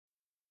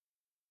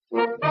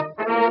Hello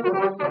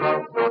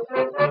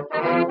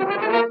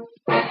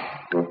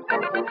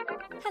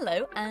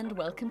and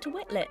welcome to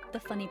Witlit, the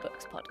Funny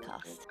Books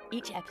podcast.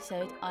 Each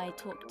episode I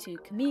talk to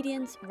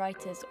comedians,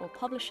 writers or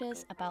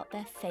publishers about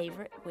their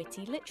favourite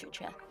witty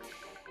literature.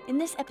 In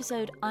this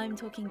episode I'm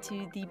talking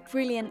to the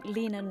brilliant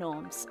Lena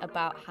Norms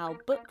about how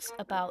books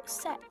about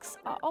sex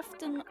are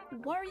often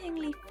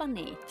worryingly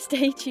funny.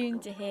 Stay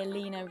tuned to hear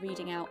Lena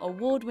reading out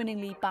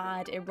award-winningly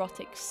bad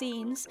erotic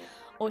scenes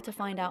or to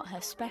find out her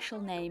special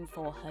name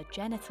for her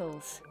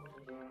genitals.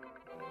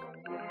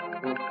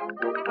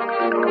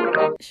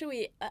 Shall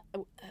we, are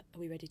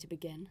we ready to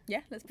begin?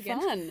 Yeah, let's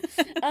begin.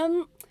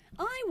 Fun.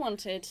 I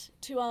wanted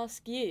to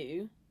ask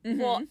you,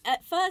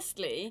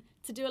 firstly,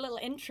 to do a little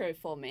intro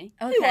for me.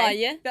 Okay. Who are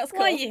you? That's cool.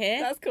 Why are you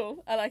here? That's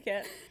cool. I like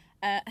it.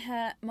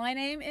 My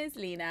name is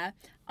Lena.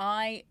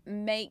 I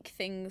make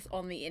things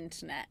on the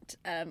internet,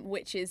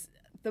 which is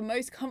the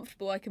most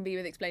comfortable I can be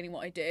with explaining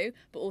what I do,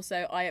 but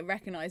also I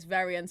recognise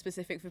very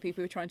unspecific for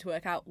people who are trying to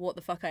work out what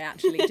the fuck I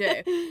actually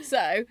do.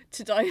 So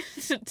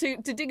to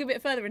dig a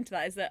bit further into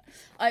that is that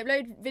I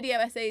upload video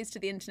essays to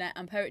the internet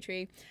and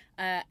poetry,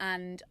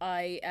 and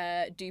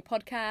I do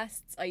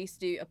podcasts. I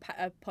used to do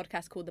a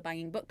podcast called The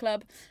Banging Book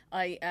Club.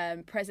 I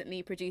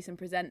presently produce and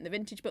present the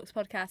Vintage Books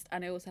podcast,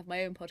 and I also have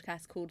my own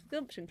podcast called The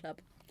Gumption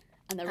Club.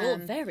 And they're all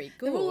very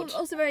good. They're all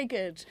also very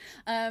good.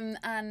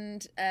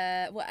 And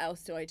what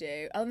else do I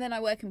do? Oh, and then I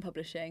work in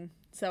publishing,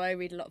 so I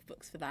read a lot of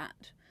books for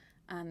that.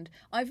 And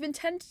I've been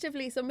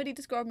somebody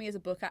described me as a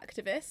book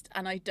activist,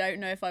 and I don't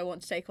know if I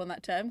want to take on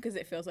that term because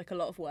it feels like a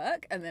lot of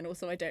work. And then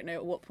also I don't know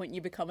at what point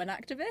you become an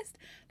activist.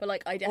 But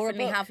like I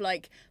definitely have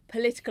like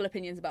political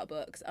opinions about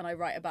books, and I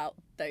write about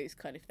those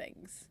kind of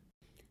things.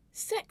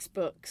 Sex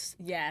books.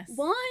 Yes.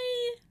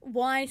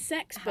 Why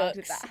sex How books?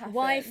 did that happen?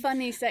 Why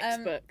funny sex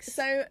books?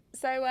 So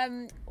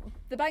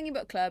the Banging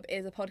Book Club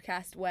is a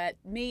podcast where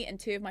me and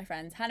two of my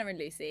friends, Hannah and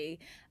Lucy,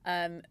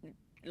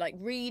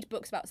 read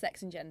books about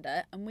sex and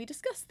gender, and we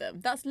discuss them.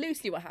 That's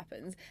loosely what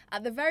happens.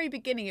 At the very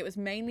beginning, it was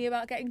mainly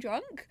about getting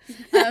drunk.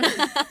 God,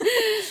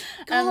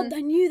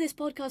 I knew this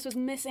podcast was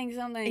missing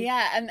something.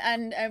 Yeah,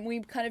 and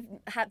we kind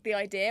of had the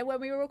idea when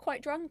we were all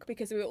quite drunk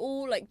because we were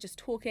all like just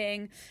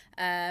talking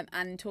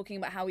and talking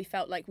about how we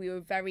felt like we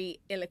were very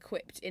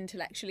ill-equipped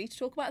intellectually to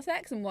talk about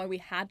sex and why we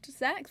had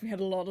sex. We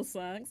had a lot of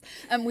sex,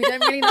 and we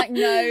don't really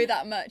know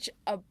that much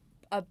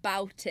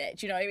about it,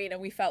 do you know what I mean? And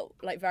we felt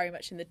like very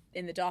much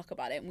in the dark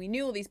about it, and we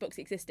knew all these books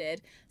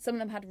existed. Some of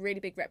them had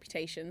really big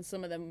reputations,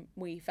 some of them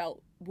we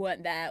felt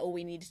weren't there or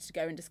we needed to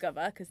go and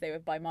discover because they were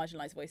by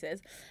marginalised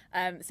voices.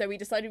 So we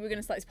decided we were going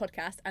to start this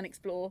podcast and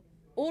explore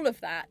all of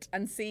that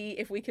and see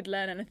if we could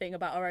learn anything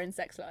about our own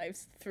sex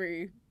lives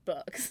through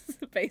books,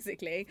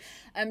 basically.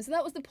 So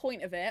that was the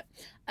point of it.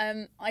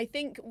 I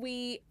think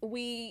we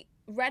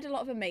read a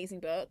lot of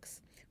amazing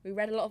books, we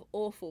read a lot of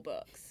awful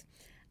books,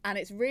 and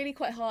it's really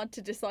quite hard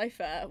to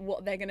decipher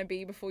what they're going to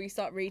be before you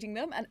start reading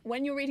them. And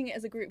when you're reading it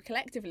as a group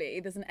collectively,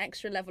 there's an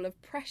extra level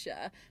of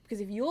pressure, because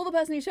if you're the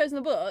person who's chosen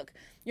the book,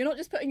 you're not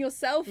just putting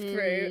yourself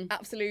through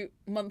absolute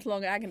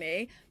month-long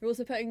agony, you're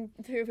also putting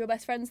two of your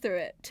best friends through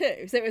it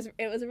too. So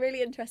it was a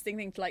really interesting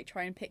thing to like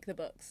try and pick the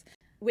books.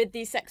 With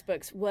these sex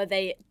books, were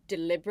they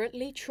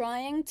deliberately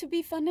trying to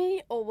be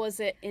funny, or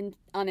was it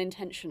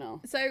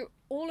unintentional? So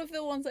all of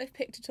the ones I've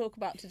picked to talk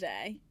about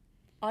today,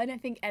 I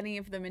don't think any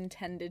of them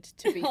intended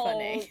to be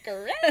funny.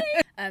 Oh,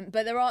 great!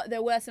 But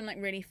there were some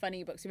like really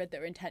funny books I read that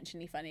were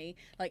intentionally funny.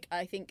 Like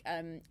I think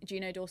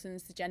Juno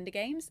Dawson's The Gender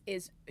Games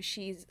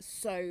she's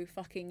so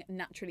fucking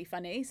naturally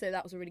funny. So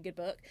that was a really good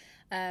book.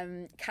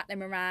 Caitlin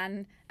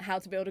Moran, How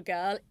to Build a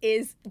Girl,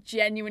 is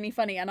genuinely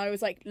funny. And I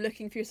was like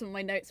looking through some of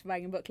my notes for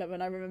Banging Book Club,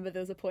 and I remember there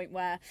was a point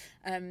where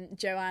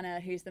Joanna,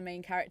 who's the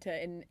main character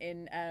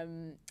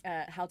in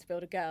How to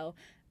Build a Girl,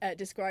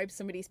 describes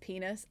somebody's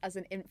penis as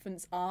an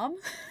infant's arm.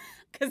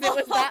 Because it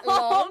was that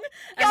long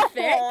and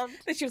thick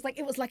that she was like,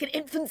 it was like an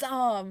infant's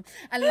arm,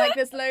 and like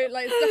there's stuff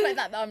like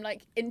that I'm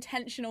like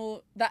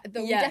intentional.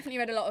 We definitely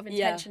read a lot of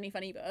intentionally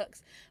funny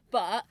books,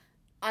 and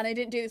I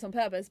didn't do this on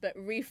purpose, but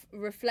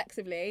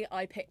reflexively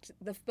I picked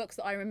the books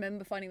that I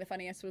remember finding the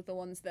funniest were the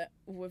ones that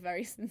were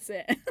very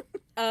sincere.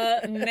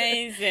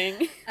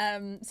 Amazing.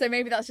 So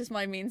maybe that's just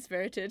my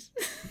mean-spirited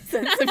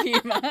sense of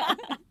humour.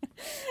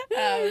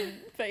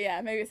 But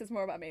yeah, maybe this is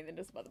more about me than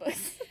just about the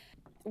books.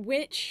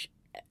 Which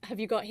have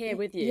you got here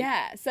with you?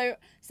 Yeah, so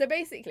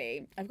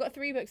basically I've got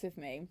 3 books with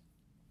me.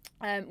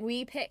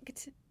 We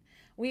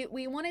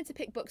wanted to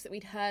pick books that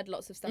we'd heard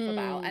lots of stuff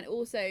about, and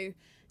also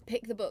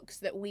pick the books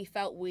that we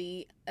felt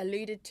we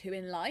alluded to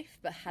in life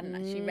but hadn't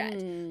actually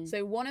read.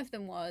 So one of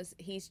them was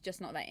He's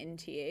Just Not That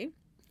Into You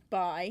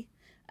by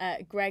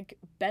Greg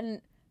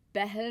Berend.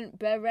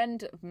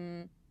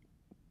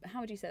 How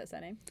would you say that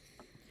surname?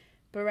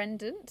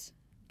 Brent.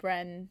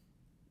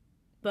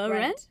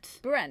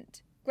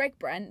 Greg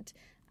Brent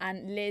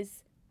and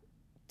Liz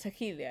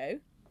Taquilio. Do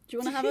you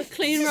want to have a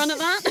clean run at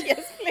that?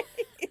 Yes,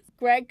 please.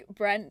 Greg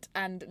Brent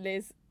and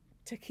Liz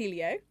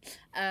Taquilio,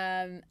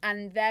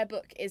 and their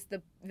book is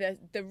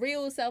the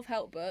real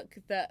self-help book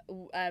that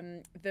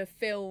the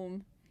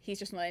film He's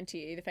Just Not Into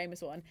You, the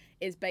famous one,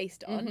 is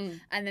based on.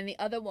 And then the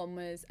other one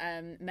was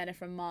Men Are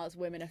From Mars,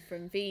 Women Are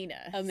From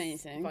Venus.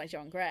 Amazing. By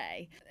John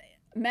Gray.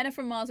 Men Are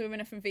From Mars, Women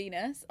Are From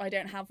Venus, I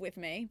don't have with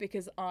me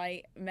because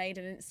I made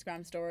an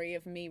Instagram story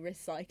of me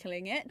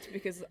recycling it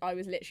because I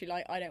was literally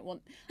like, I don't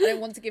want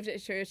to give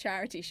it to a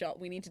charity shop.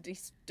 We need to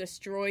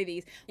destroy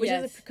these, which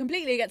is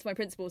completely against my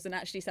principles and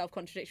actually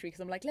self-contradictory because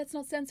I'm like, let's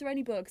not censor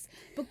any books.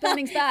 Book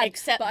burning's bad.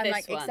 Except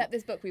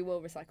this book, we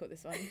will recycle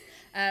this one.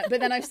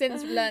 But then I've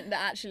since learnt that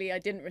actually I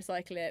didn't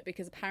recycle it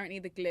because apparently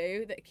the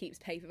glue that keeps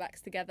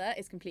paperbacks together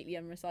is completely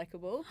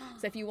unrecyclable.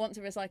 So if you want to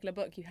recycle a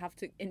book, you have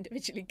to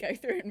individually go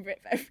through and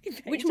rip everything.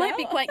 Which might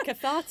be quite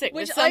cathartic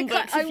with some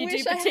books if you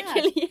do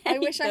particularly hate I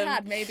wish I them.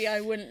 had. Maybe I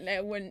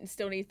wouldn't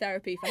still need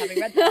therapy for having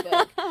read that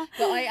book.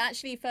 But I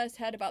actually first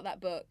heard about that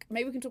book.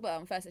 Maybe we can talk about that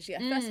one first, actually.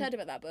 I first heard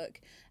about that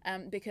book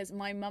because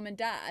my mum and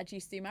dad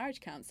used to do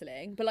marriage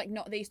counselling, but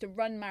they used to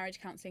run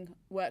marriage counselling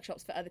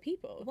workshops for other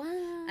people.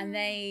 Wow. And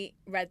they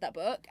read that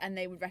book and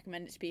they would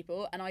recommend it to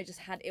people. And I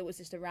just it was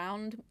just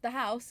around the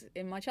house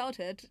in my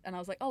childhood. And I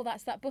was like, oh,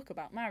 that's that book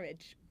about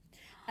marriage.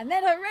 And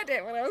then I read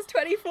it when I was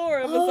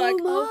 24 and was like,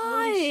 oh,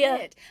 holy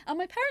shit. And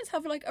my parents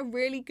have like a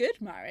really good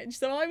marriage.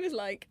 So I was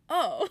like,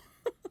 oh,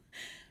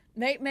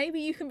 maybe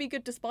you can be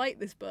good despite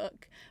this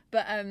book.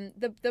 But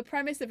the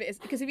premise of it is,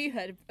 because have you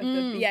heard of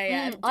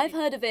the, I've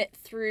heard of it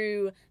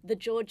through the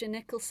Georgia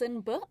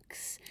Nicholson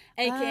books,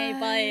 aka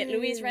by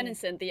Louise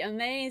Renison, the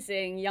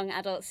amazing young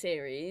adult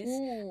series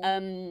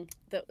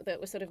that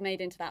was sort of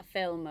made into that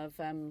film of,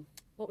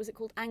 what was it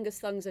called? Angus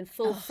Thongs and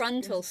Full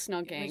Frontal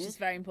Snogging. Which is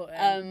very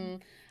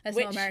important. Let's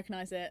not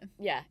Americanise it.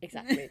 Yeah,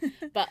 exactly.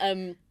 But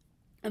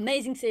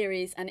amazing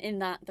series, and in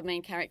that the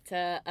main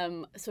character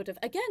sort of,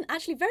 again,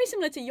 actually very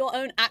similar to your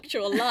own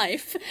actual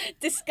life,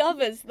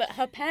 discovers that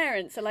her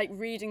parents are like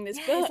reading this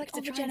book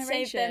to try and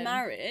save their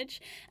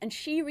marriage, and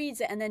she reads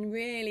it and then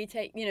really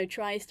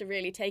tries to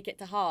really take it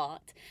to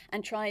heart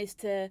and tries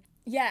to.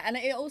 Yeah, and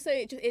it also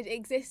it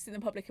exists in the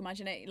public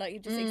imagination. Like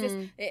it just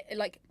exists.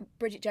 Like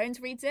Bridget Jones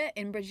reads it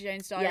in Bridget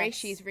Jones' Diary. Yes.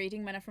 She's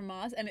reading Men Are From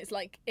Mars, and it's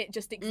like it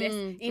just exists.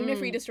 Even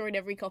if we destroyed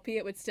every copy,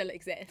 it would still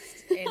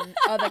exist in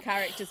other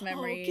characters'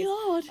 memories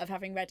of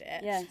having read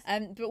it. Yes.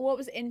 But what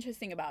was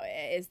interesting about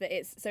it is that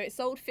it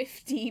sold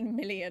 15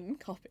 million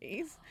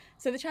copies.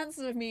 So the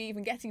chances of me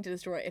even getting to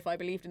destroy it, if I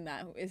believed in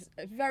that, is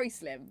very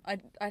slim.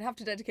 I'd have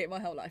to dedicate my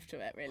whole life to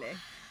it, really.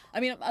 I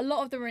mean, a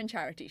lot of them are in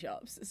charity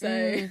shops, so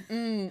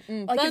burn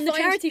the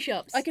charity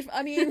shops.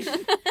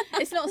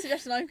 It's not a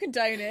suggestion I'm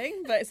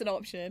condoning, but it's an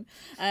option.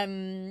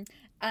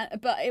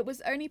 But it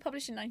was only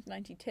published in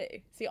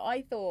 1992. See,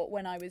 I thought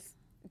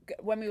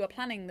when we were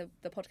planning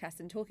the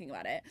podcast and talking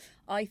about it,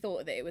 I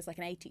thought that it was like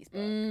an 80s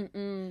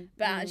book,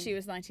 but actually it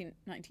was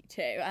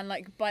 1992. And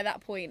like by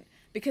that point,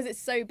 because it's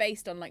so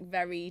based on like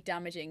very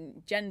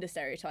damaging gender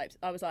stereotypes,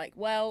 I was like,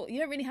 well, you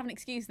don't really have an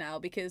excuse now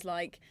because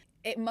like.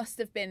 It must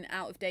have been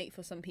out of date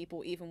for some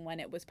people even when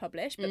it was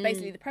published. But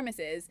basically the premise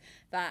is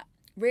that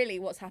really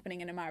what's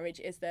happening in a marriage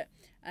is that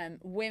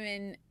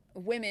women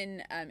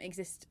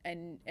exist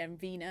in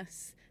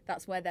Venus.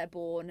 That's where they're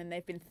born and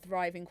they've been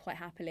thriving quite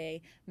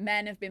happily.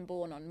 Men have been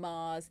born on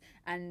Mars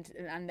and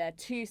they're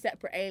two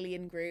separate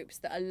alien groups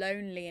that are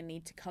lonely and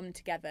need to come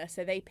together.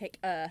 So they pick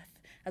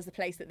Earth as the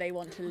place that they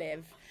want to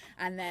live.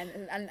 And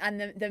then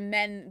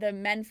the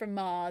men from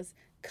Mars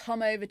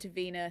come over to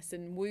Venus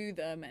and woo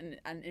them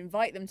and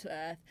invite them to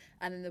Earth,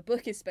 and then the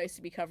book is supposed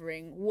to be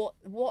covering what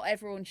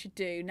everyone should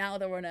do now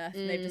they're on Earth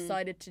and they've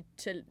decided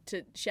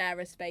to share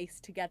a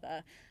space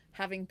together,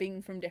 having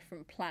been from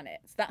different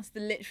planets. That's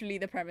literally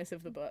the premise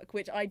of the book,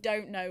 which I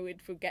don't know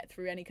if we'd get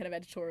through any kind of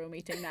editorial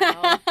meeting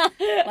now.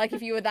 Like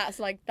if you were that's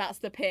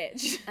the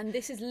pitch. And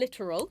this is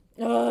literal.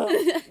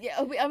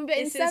 Yeah, but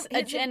this is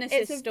a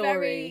Genesis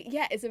story.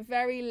 It's a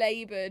very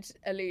laboured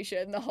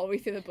allusion the whole way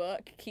through the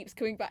book. Keeps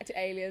coming back to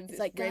aliens. It's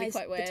like, really guys,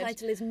 quite weird. The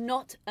title is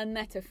not a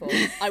metaphor.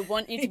 I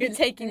want you to be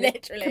taking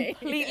it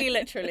completely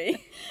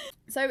literally.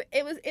 So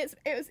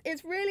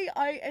it's really,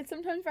 I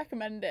sometimes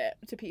recommend it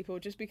to people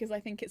just because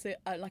I think it's a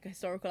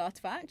historical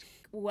artifact,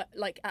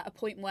 like at a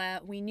point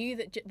where we knew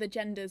that the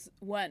genders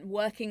weren't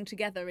working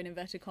together in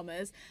inverted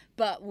commas,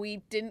 but we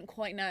didn't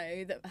quite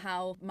know that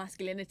how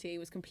masculinity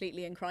was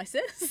completely in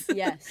crisis.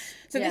 Yes.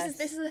 So this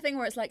is the thing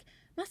where it's like,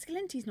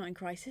 masculinity's not in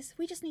crisis,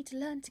 we just need to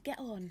learn to get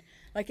on.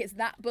 Like it's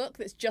that book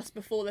that's just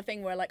before the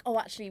thing where like, oh,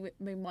 actually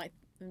we might,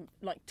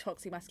 like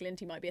toxic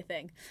masculinity might be a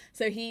thing.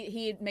 So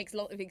he makes a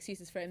lot of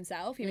excuses for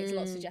himself. He makes a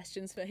lot of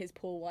suggestions for his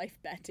poor wife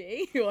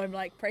Betty, who I'm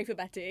like, pray for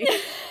Betty.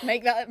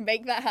 make that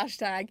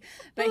hashtag.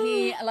 But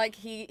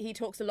he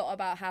talks a lot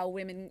about how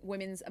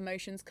women's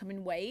emotions come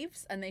in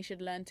waves and they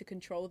should learn to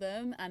control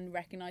them and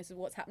recognize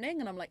what's happening.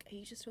 And I'm like, are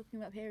you just talking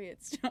about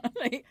periods?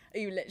 Like, are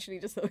you literally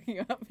just talking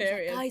about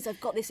periods? Like, guys,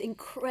 I've got this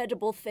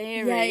incredible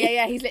theory.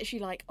 Yeah. He's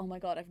literally like, oh my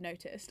god, I've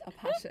noticed a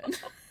pattern.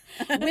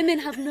 Women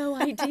have no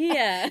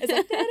idea. It's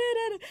like,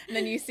 and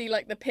then you see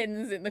like the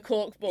pins in the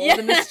corkboard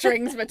and the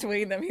strings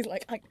between them. He's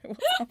like, I know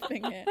what's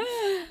happening here.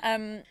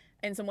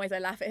 In some ways I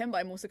laugh at him, but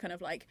I'm also kind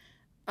of like,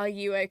 are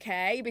you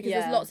okay? Because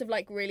Yeah. there's lots of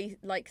like really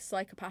like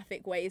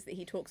psychopathic ways that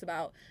he talks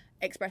about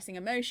expressing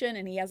emotion,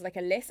 and he has like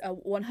a list of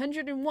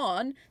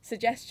 101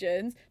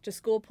 suggestions to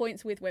score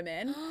points with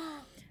women.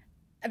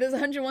 And there's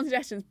 101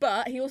 suggestions,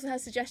 but he also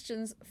has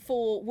suggestions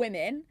for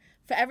women.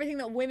 For everything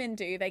that women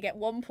do, they get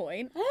 1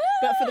 point.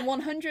 But for the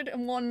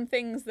 101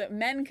 things that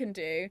men can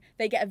do,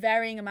 they get a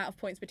varying amount of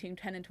points between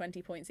 10 and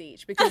 20 points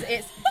each. Because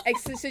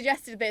it's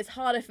suggested that it's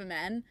harder for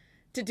men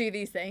to do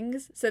these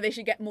things, so they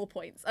should get more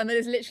points. And that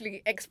is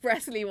literally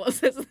expressly what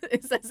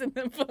it says in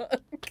the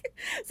book.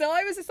 So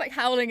I was just like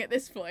howling at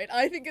this point.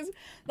 I think it's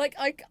like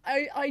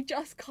I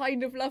just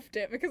kind of loved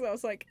it because I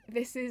was like,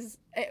 this is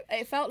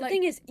it felt The like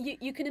thing is,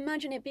 you can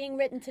imagine it being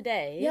written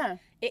today. Yeah.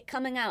 It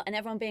coming out and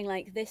everyone being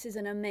like, this is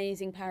an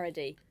amazing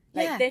parody.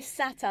 Like Yeah. this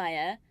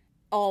satire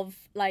of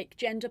like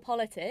gender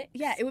politics.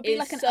 yeah, it would be is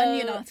like an so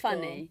Onion article.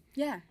 funny.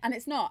 Yeah, and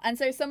it's not. And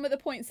so some of the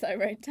points that I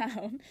wrote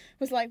down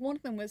was like, one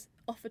of them was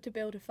offer to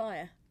build a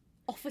fire.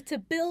 Offer to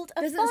build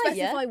a Doesn't fire.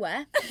 specify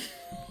where.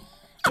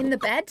 In the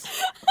bed.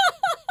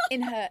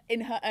 In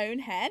her own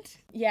head.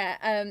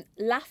 Yeah,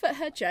 laugh at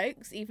her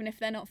jokes, even if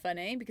they're not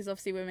funny, because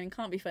obviously women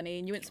can't be funny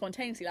and you wouldn't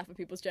spontaneously laugh at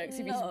people's jokes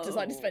if you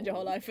decide to spend your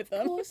whole life with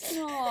them. Of course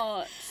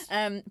not.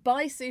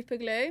 Buy super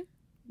glue.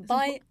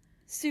 Buy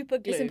super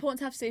glue. It's important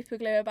to have super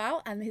glue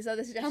about, and his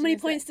other suggestion How many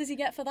is points that, does he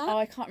get for that? oh,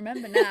 I can't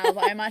remember now,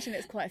 but I imagine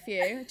it's quite a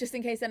few, just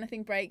in case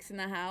anything breaks in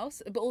the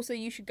house. But also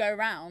you should go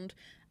around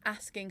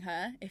asking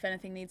her if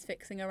anything needs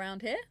fixing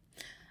around here.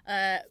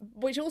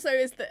 Which also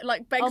is begs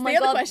Oh the my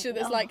other God. question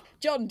that's Oh. like,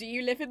 John, do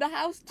you live in the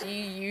house? Do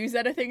you use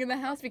anything in the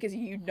house? Because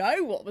you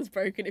know what was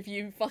broken if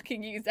you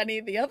fucking used any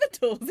of the other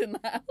tools in the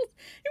house.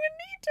 You would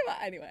need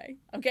to. Anyway,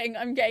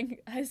 I'm getting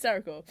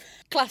hysterical.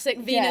 Classic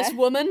Venus Yeah.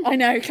 woman. I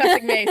know,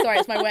 classic me. Sorry,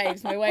 it's my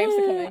waves. My waves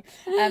are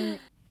coming.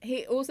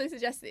 He also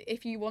suggests that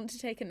if you want to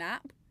take a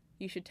nap,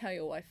 you should tell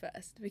your wife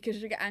first, because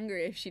she'll get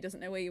angry if she doesn't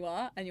know where you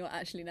are and you're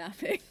actually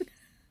napping.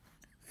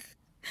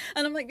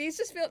 And I'm like, this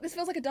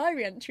feels like a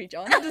diary entry,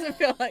 John. It doesn't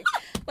feel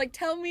like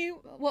tell me,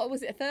 what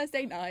was it, a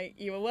Thursday night,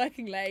 you were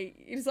working late,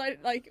 you decided,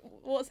 like,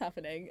 what's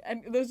happening?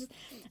 And there's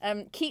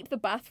just, keep the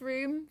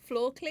bathroom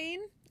floor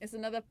clean is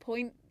another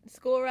point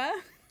scorer.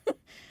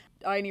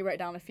 I only wrote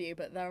down a few,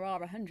 but there are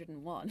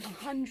 101.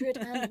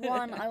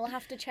 101. I will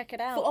have to check it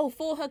out.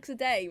 4 hugs a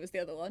day was the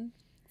other one.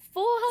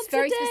 4 hugs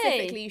Very a day.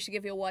 specifically, you should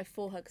give your wife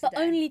 4 hugs But a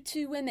day. only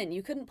 2 women.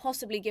 You couldn't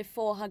possibly give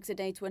 4 hugs a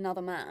day to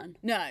another man.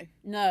 No.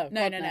 No.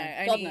 No, God, no.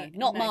 God, Only, no.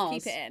 Not no,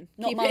 Mars. Keep it in.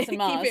 Not keep Mars it, and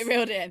Mars. Keep it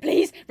reeled in.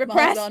 Please,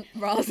 repress.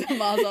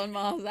 Mars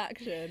on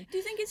action. Do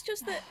you think it's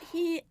just that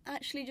he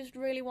actually just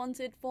really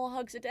wanted 4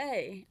 hugs a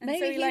day? And Maybe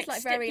so he he's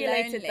like very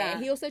stipulated lonely.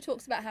 that. He also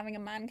talks about having a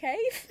man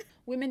cave.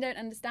 Women don't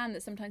understand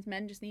that sometimes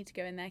men just need to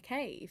go in their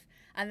cave,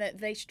 and that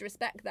they should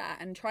respect that.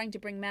 And trying to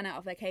bring men out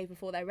of their cave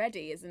before they're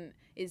ready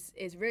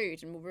is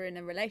rude and will ruin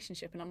a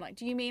relationship. And I'm like,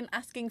 do you mean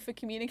asking for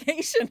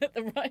communication at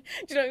the right?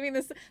 Do you know what I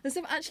mean? There's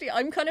some actually.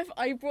 I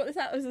brought this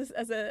out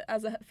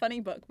as a funny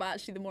book, but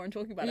actually the more I'm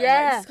talking about it,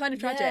 I'm like, this is kind of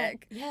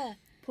tragic. Yeah.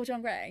 Poor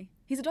John Gray.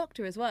 He's a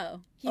doctor as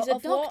well. He's a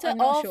Of what? doctor I'm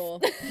not of- sure.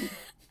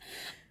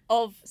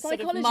 Of sort of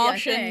Psychology, I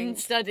Martian think.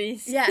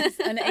 studies. Yes,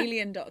 an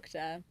alien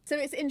doctor. So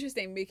it's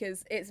interesting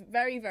because it's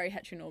very, very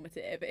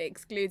heteronormative. It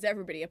excludes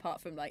everybody apart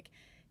from like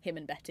him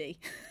and Betty,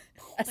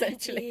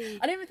 essentially. Betty.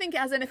 I don't even think it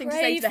has anything to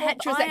Pray say to the for-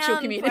 I heterosexual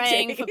am community.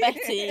 praying for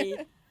Betty.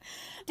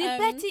 Did Um,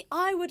 Betty?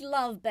 I would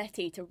love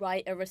Betty to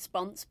write a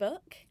response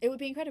book. It would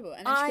be incredible,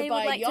 and then she I could would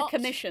buy a like yacht. to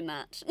commission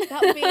that.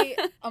 That would be.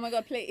 Oh my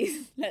god,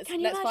 please let's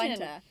Can you find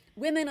imagine? her.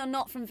 Women are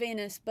not from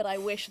Venus, but I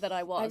wish that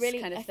I was,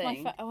 kind of if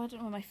thing. I don't know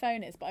where my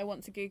phone is, but I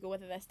want to Google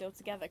whether they're still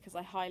together because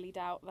I highly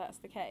doubt that's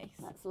the case.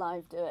 Let's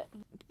live do it.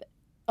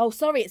 Oh,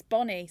 sorry, it's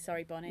Bonnie.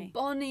 Sorry, Bonnie.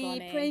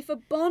 Bonnie, pray for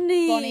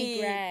Bonnie. Bonnie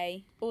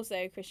Gray.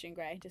 Also Christian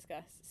Grey,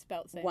 discuss.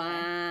 Spelt same way.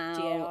 Wow,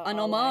 G-A-R-R-Y. an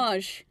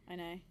homage. I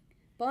know.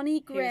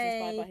 Bonnie He was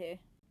inspired by Gray. who?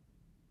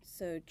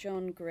 So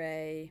John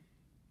Gray,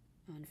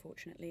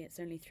 unfortunately, it's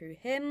only through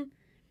him.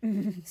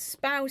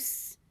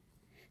 Spouse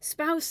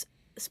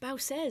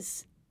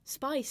says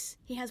Spice.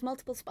 He has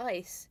multiple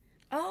Spice.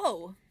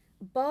 Oh.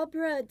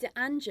 Barbara De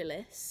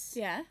Angelis.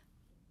 Yeah.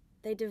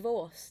 They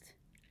divorced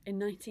in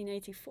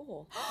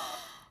 1984.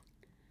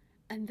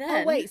 And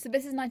then Oh, wait, so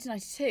this is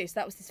 1992, so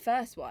that was his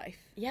first wife.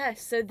 yes,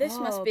 so this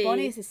must be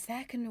Bonnie's his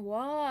second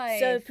wife.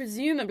 So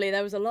presumably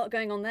there was a lot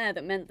going on there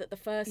that meant that the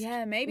first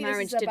Yeah, maybe this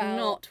marriage is did about-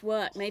 not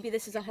work. Maybe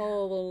this is a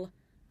whole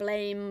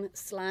blame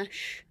 /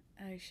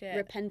 Oh, shit.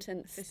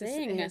 repentance This is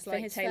thing his, for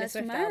like, his Taylor first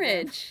Swift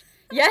marriage.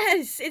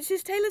 Yes, it's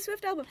his Taylor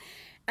Swift album.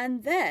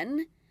 And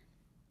then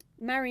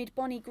married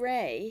Bonnie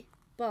Gray,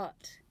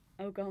 but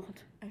oh god,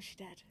 Oh, she's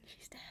dead.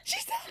 she's dead.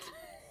 She's dead.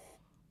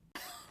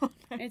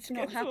 It's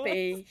not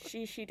happy.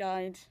 She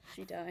died.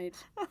 She died.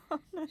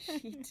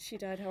 She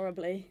died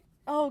horribly.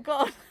 Oh,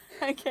 God.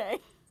 Okay.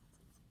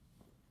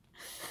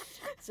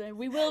 So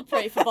we will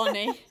pray for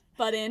Bonnie,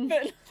 but in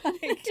But, a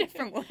like,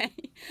 different way.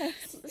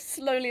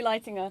 Slowly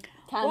lighting a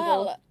candle.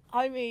 well,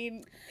 I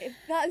mean, if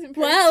that isn't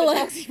proof Well- that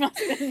toxic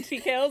masculinity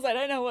kills, I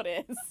don't know what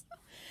is.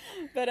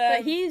 But But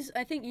I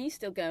think he's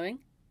still going.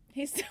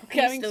 He's still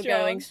He's going still strong.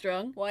 going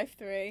strong. Wife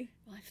 3.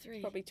 Wife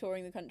 3. Probably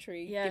touring the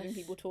country, Yes. giving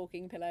people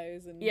talking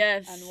pillows and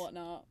Yes. and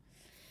whatnot.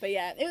 But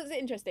yeah, it was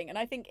interesting, and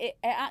I think it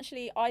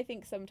actually. I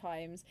think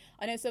sometimes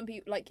I know some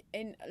people like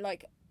in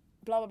like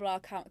blah blah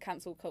blah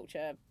cancel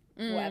culture,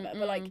 whatever.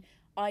 But like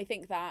I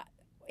think that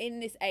in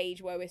this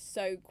age where we're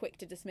so quick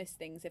to dismiss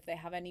things if they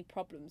have any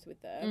problems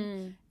with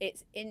them,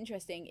 it's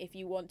interesting if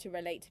you want to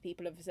relate to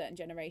people of a certain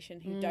generation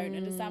who don't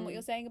understand what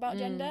you're saying about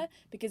gender,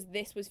 because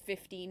this was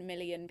 15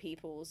 million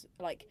people's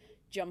like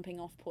jumping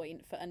off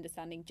point for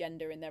understanding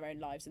gender in their own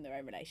lives and their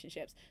own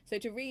relationships. So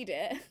to read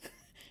it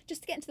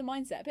just to get into the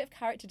mindset, a bit of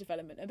character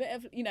development, a bit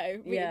of, you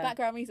know,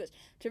 background research,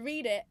 to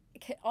read it,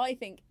 I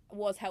think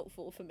was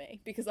helpful for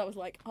me, because I was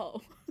like, oh.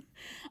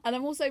 And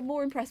I'm also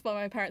more impressed by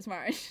my parents'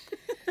 marriage.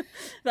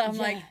 That I'm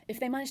like, if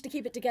they managed to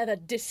keep it together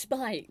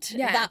despite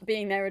that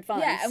being their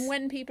advice. Yeah, and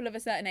when people of a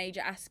certain age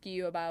ask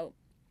you about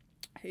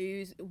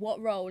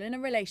what role in a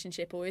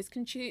relationship, or is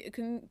confused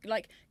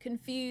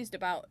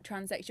about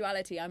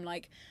transsexuality, I'm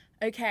like,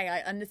 okay, I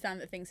understand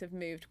that things have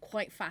moved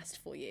quite fast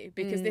for you,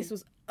 because this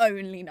was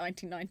only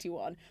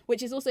 1991,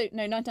 which is also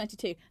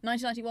 1992.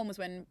 1991 was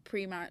when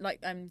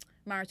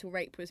marital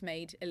rape was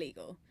made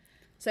illegal.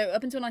 So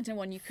up until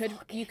 1991,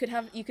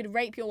 you could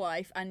rape your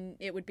wife and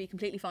it would be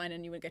completely fine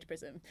and you wouldn't go to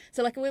prison.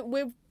 So like we're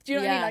do you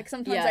know what I mean? Like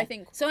sometimes I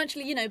think, so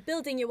actually, you know,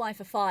 building your wife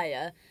a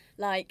fire,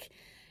 like,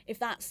 if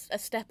that's a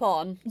step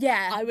on,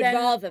 I would then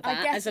rather I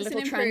that guess as a it's an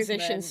little transition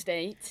improvement.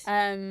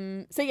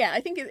 state. So yeah,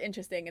 I think it's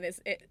interesting, and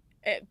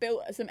it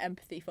built some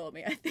empathy for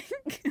me, I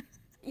think.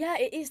 Yeah,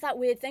 it is that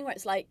weird thing where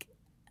it's like,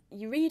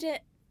 you read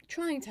it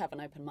trying to have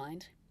an open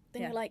mind,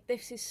 then you're like,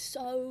 this is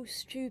so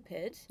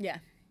stupid,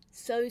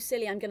 so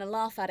silly, I'm going to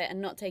laugh at it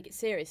and not take it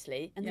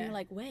seriously. And then you're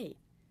like, wait,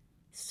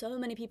 so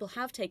many people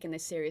have taken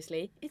this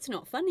seriously, it's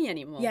not funny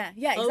anymore. Yeah,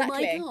 exactly. Oh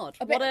my God,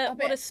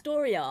 what a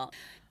story arc.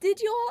 Did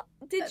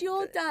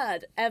your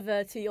dad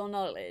ever, to your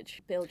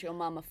knowledge, build your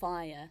mum a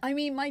fire? I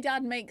mean, my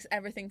dad makes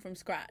everything from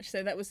scratch,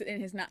 so that was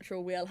in his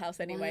natural wheelhouse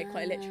anyway.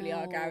 Quite literally,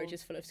 our garage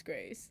is full of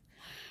screws.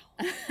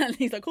 And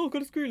he's like, oh, I've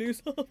got a screw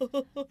loose.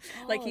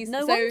 Like he's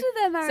no wonder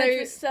their marriage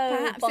was so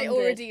perhaps bonded. it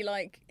already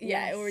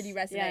it already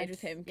resonated Yes,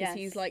 with him, because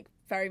he's like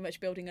very much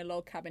building a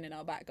log cabin in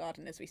our back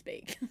garden as we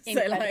speak.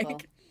 Incredible. So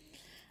like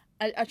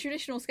a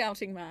traditional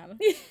scouting man.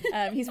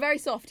 He's very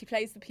soft. He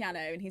plays the piano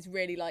and he's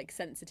really like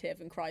sensitive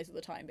and cries all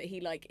the time. But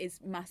he like is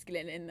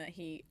masculine in that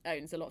he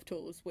owns a lot of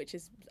tools, which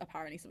is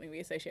apparently something we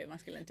associate with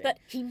masculinity. But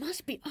he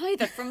must be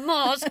either from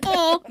Mars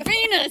or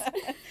Venus.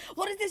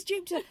 What is this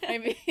Jupiter?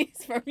 Maybe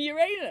he's from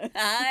Uranus.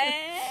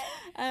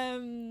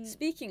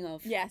 Speaking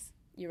of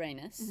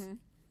Uranus,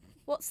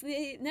 what's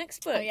the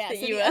next book? Oh yeah, so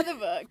the other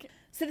book.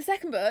 So the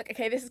second book,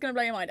 okay, this is going to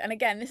blow your mind. And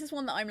again, this is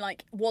one that I'm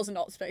like, was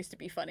not supposed to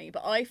be funny,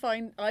 but I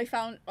found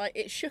like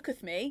it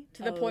shooketh me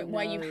to the point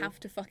where you have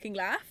to fucking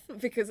laugh,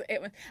 because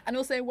it was, and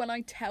also when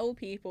I tell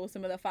people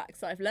some of the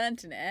facts that I've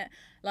learned in it,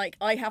 like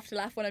I have to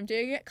laugh when I'm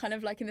doing it, kind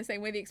of like in the same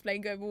way they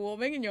explain global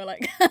warming, and you're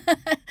like,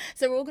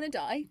 so we're all going to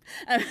die.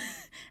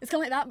 It's kind of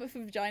like that, but for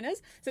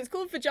vaginas. So it's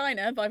called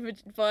Vagina by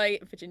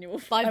Virginia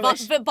Woolf. By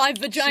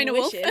Vagina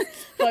Wolf.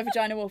 By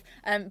Vagina Wolf.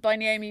 By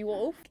Naomi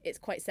Wolf. It's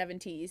quite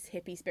 70s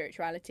hippie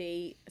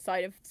spirituality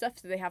side of stuff.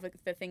 So they have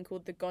the thing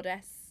called the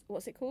goddess.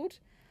 What's it called?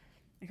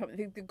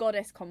 The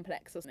goddess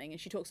complex or something.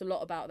 And she talks a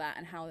lot about that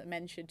and how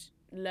men should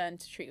learn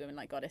to treat women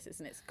like goddesses.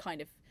 And it's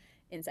kind of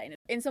insane.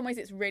 In some ways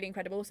it's really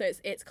incredible. So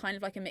it's kind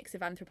of like a mix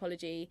of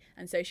anthropology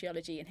and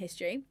sociology and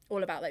history,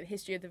 all about like the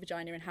history of the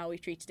vagina and how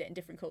we've treated it in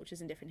different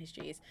cultures and different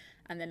histories,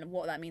 and then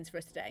what that means for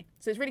us today.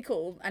 So it's really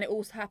cool. And it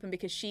also happened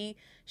because she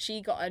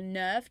got a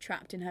nerve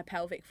trapped in her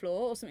pelvic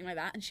floor or something like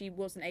that, and she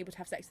wasn't able to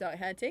have sex without it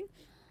hurting.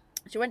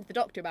 She went to the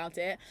doctor about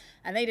it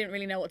and they didn't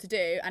really know what to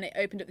do, and it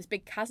opened up this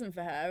big chasm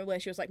for her where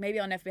she was like, maybe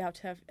I'll never be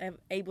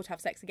able to have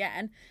sex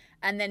again.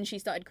 And then she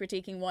started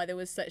critiquing why there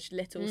was such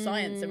little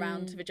science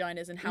around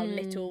vaginas and how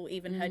little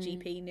even her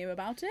GP knew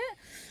about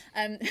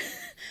it.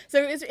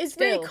 So it's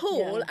really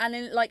cool,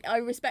 and like I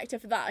respect her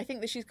for that. I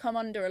think that she's come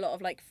under a lot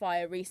of like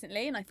fire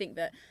recently, and I think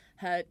that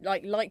her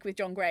like with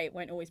John Gray, it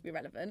won't always be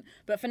relevant,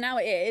 but for now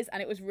it is,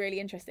 and it was really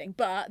interesting.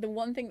 But the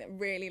one thing that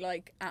really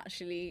like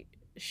actually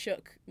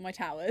shook my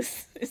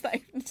towers is that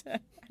I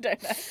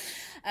don't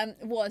know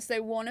was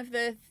so one of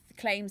the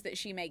claims that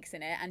she makes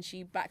in it, and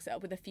she backs it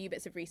up with a few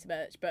bits of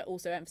research, but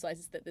also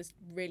emphasizes that there's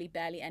really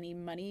barely any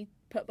money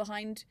put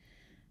behind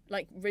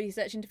like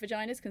research into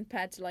vaginas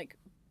compared to like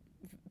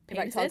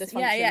erectile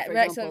dysfunction, for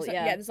example.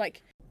 There's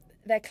like,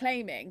 they're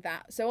claiming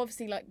that, so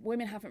obviously like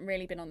women haven't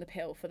really been on the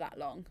pill for that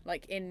long,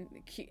 like in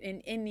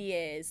the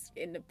years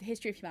in the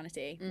history of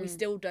humanity, we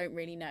still don't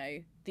really know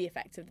the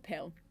effects of the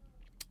pill.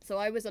 So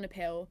I was on a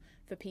pill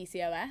for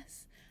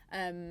PCOS,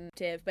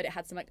 but it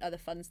had some like other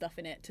fun stuff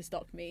in it to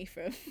stop me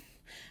from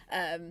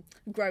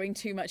growing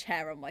too much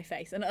hair on my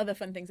face and other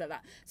fun things like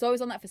that. So I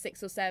was on that for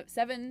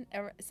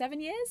 7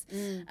 years.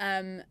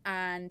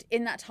 And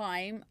in that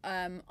time,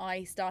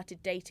 I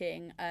started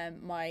dating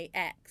my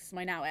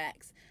now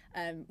ex,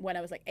 when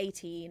I was like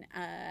 18,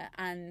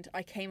 and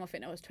I came off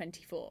it when I was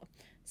 24.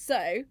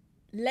 So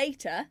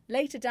later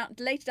down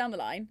the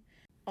line,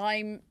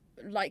 I'm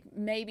like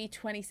maybe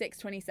 26,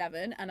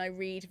 27, and I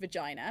read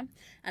Vagina,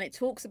 and it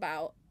talks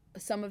about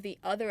some of the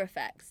other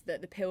effects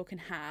that the pill can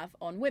have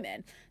on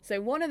women.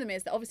 So one of them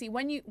is that obviously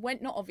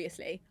not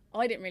obviously,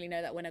 I didn't really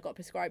know that when I got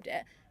prescribed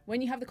it.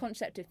 When you have the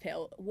contraceptive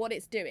pill, what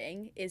it's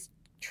doing is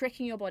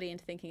tricking your body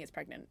into thinking it's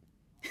pregnant.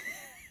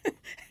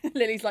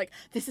 Lily's like,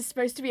 this is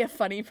supposed to be a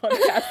funny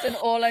podcast, and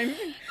all I'm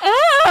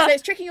so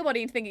it's tricking your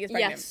body into thinking it's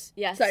pregnant.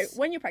 Yes. So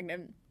when you're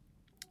pregnant,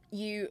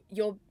 the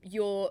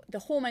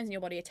hormones in your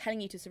body are telling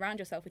you to surround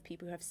yourself with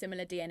people who have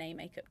similar DNA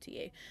makeup to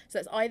you. So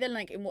it's either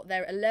like in what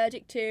they're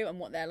allergic to and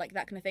what they're like,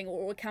 that kind of thing,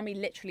 or it can be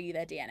literally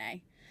their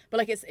DNA. But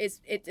like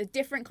it's a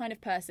different kind of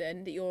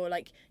person that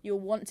you'll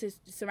want to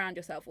surround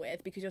yourself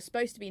with, because you're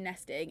supposed to be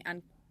nesting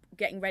and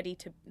getting ready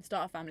to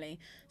start a family.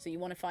 So you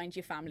want to find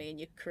your family and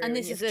your crew. And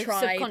this and is your a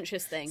tribe.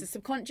 subconscious thing. It's a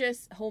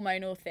subconscious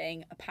hormonal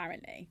thing,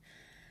 apparently.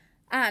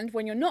 And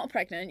when you're not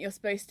pregnant, you're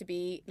supposed to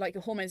be like,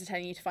 your hormones are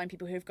telling you to find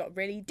people who've got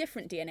really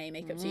different DNA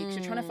makeup to you,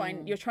 because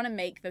you're trying to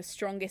make the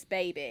strongest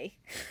baby.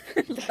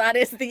 That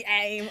is the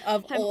aim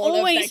of I'm all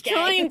always of the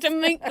trying games. to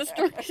make the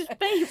strongest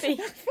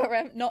baby.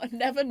 Forever,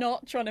 never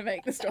not trying to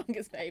make the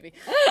strongest baby.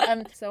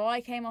 So I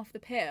came off the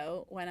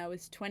pill when I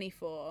was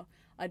 24.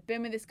 I'd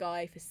been with this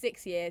guy for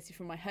 6 years. He's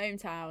from my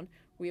hometown.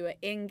 We were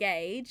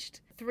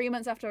engaged. 3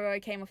 months after I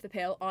came off the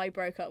pill, I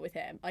broke up with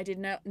him. I did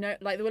not know,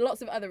 like, there were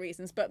lots of other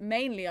reasons, but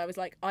mainly I was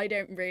like, I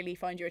don't really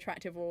find you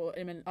attractive, or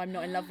I'm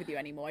not in love with you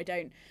anymore.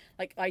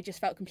 I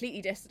just felt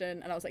completely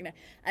distant, and I was like, no.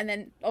 And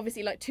then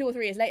obviously like 2 or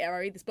 3 years later, I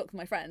read this book with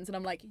my friends, and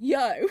I'm like,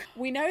 yo,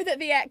 we know that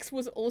the ex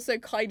was also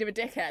kind of a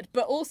dickhead,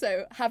 but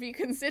also, have you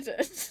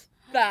considered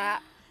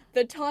that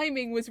the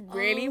timing was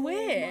really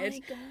weird? Oh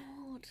my God.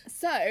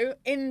 So,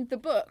 in the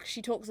book, she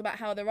talks about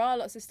how there are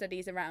lots of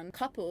studies around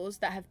couples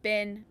that have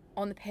been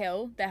on the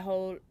pill their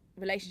whole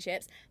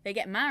relationships. They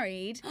get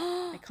married,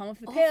 they come off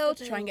the pill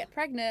to try and get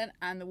pregnant,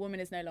 and the woman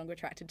is no longer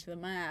attracted to the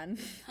man.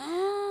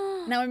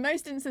 Now, in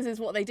most instances,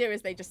 what they do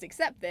is they just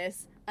accept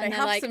this, they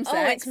have like, some sex,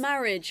 oh, it's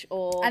marriage,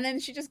 or... and then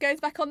she just goes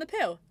back on the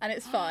pill, and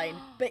it's fine.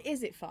 But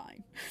is it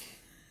fine?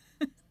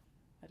 I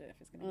don't know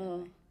if it's going to go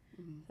away.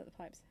 Is that the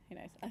pipes? Who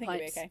knows? I think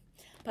it'll be okay.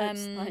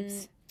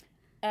 Pipes.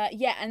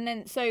 Yeah, and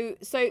then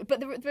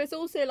but there's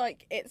also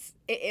like it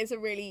is a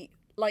really,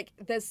 like,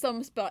 there's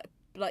some spots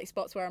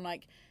where I'm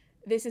like,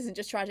 this isn't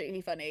just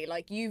tragically funny,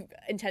 like, you've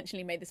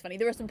intentionally made this funny.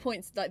 There are some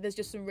points, like, there's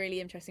just some really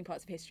interesting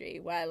parts of history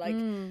where, like,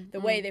 the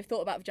way they've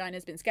thought about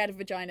vaginas, been scared of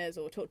vaginas,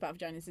 or talked about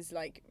vaginas is,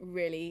 like,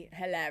 really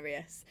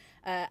hilarious.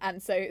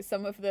 And so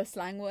some of the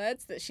slang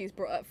words that she's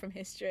brought up from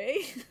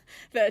history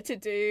that are to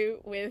do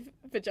with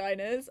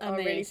vaginas are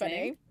really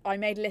funny. I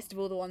made a list of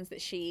all the ones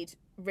that she'd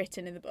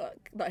written in the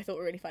book that I thought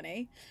were really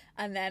funny,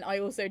 and then I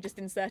also just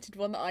inserted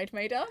one that I'd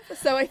made up,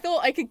 so I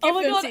thought I could give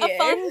them to you. Oh my God, a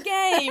fun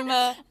game!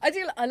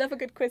 I love a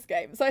good quiz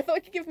game, so I thought I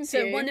could give them to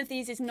you. So one of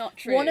these is not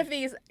true. One of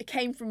these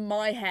came from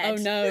my head.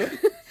 Oh no.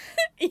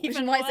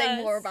 Which might say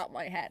more about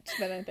my head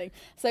than anything.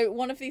 So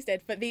one of these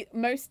did, but the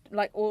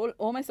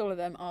almost all of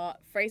them are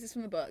phrases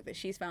from the book that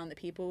she's found that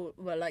people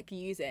were like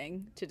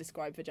using to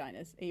describe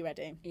vaginas. Are you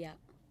ready? Yeah.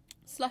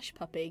 Slush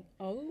puppy.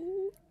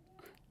 Oh.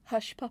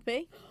 Hush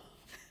puppy.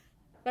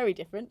 Very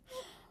different.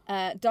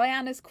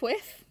 Diana's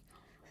quiff.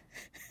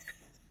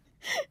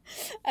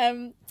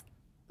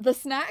 The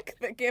snack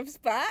that gives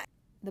back.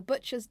 The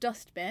butcher's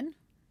dustbin.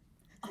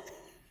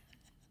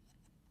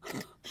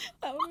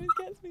 That one always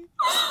gets me.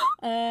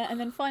 And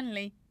then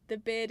finally, the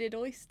bearded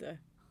oyster.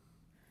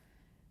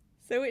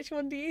 So which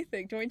one do you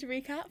think? Do you want me to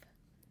recap?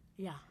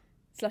 Yeah.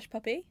 Slush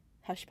puppy,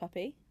 hush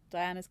puppy,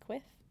 Diana's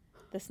quiff,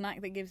 the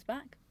snack that gives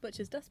back,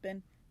 butcher's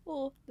dustbin,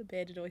 or the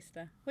bearded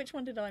oyster. Which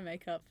one did I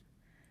make up?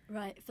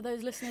 Right, for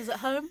those listeners at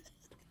home,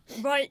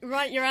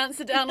 write your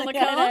answer down on the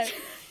Yeah, card.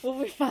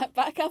 We'll be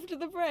back after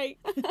the break.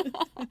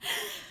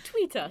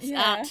 Tweet us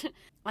at...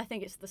 I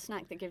think it's the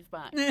snack that gives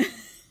back. Is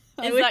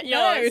that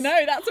yours?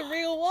 No, that's a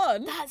real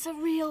one. That's a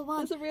real one.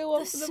 That's a real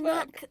one the for the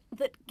snack book.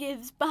 that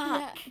gives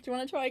back. Yeah. Do you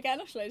want to try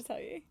again, or shall I just tell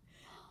you?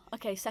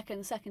 Okay,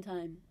 second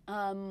time.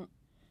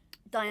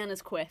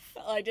 Diana's quiff.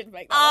 I did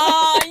make that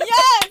Ah, one.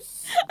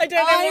 yes! I don't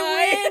know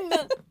why.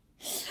 win!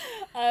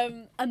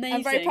 Amazing.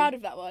 I'm very proud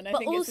of that one. I But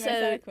think also, it's the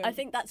most eloquent. I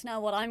think that's now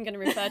what I'm going to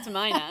refer to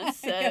mine as.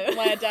 So.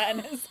 My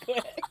Diana's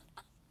quiff.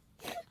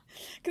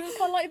 Because it's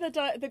kind of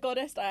like the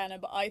goddess Diana,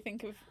 but I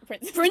think of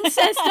Princess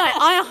Di.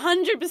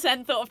 I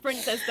 100% thought of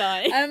Princess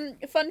Di.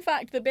 Fun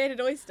fact, the bearded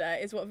oyster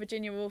is what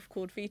Virginia Woolf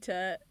called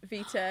Vita,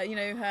 you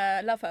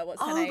know, love her,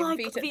 what's her name? My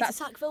God, Vita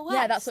Sackville-West.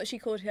 Yeah, that's what she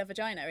called her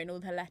vagina in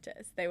all her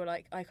letters. They were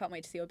like, I can't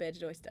wait to see your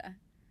bearded oyster.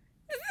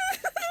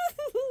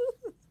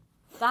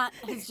 That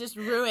has just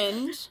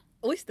ruined...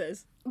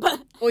 Oysters.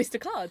 Oyster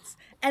cards.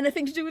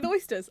 Anything to do with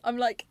oysters. I'm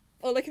like,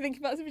 all I can think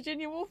about is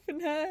Virginia Woolf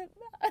and her...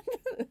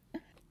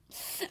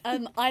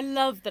 I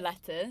love the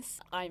letters.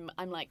 I'm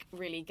like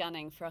really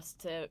gunning for us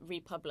to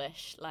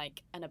republish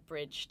like an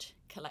abridged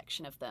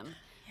collection of them.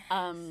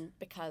 Yes.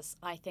 Because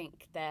I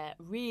think they're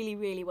really,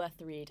 really worth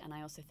the read, and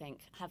I also think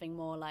having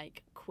more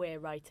like queer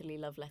writerly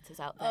love letters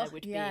out there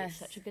would be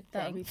such a good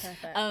thing. That would be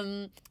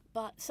perfect.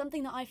 But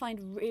something that I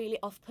find really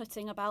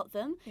off-putting about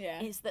them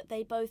is that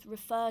they both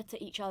refer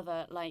to each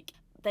other like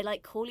they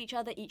like call each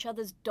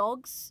other's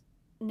dog's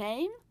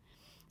name.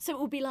 So it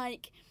will be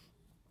like,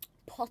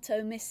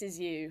 Potto misses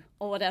you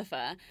or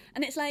whatever,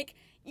 and it's like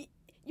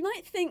you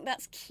might think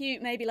that's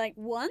cute maybe like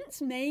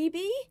once,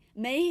 maybe,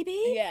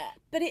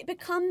 but it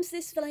becomes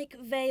this like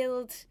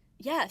veiled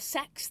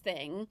sex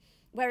thing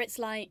where it's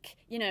like,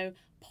 you know,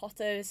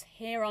 Potto's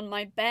here on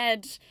my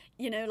bed,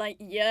 you know, like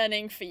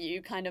yearning for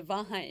you kind of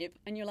vibe,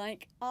 and you're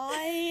like,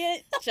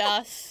 I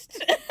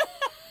just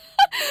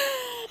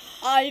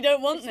I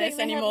don't want this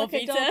anymore,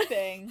 Peter. A dog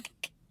thing.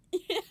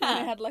 Yeah. And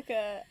they had like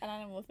an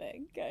animal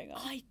thing going on.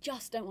 I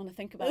just don't want to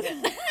think about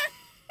it.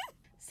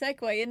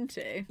 Segue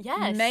into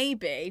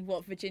maybe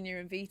what Virginia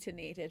and Vita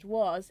needed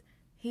was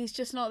He's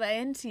Just Not That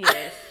Into You.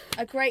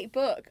 A great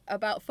book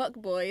about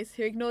fuckboys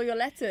who ignore your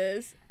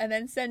letters and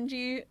then send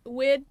you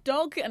weird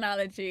dog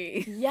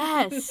analogies.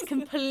 Yes,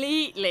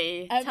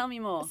 completely. Tell me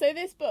more. So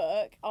this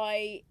book,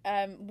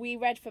 we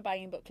read for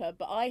Banging Book Club,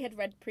 but I had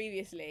read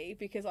previously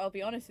because I'll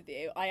be honest with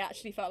you, I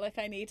actually felt like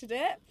I needed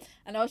it.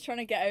 And I was trying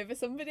to get over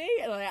somebody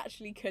and I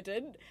actually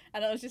couldn't.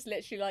 And I was just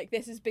literally like,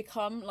 this has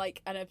become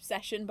like an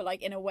obsession, but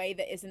like in a way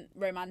that isn't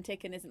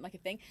romantic and isn't like a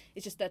thing.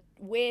 It's just a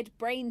weird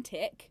brain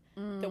tick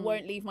that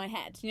won't leave my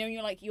head. You know,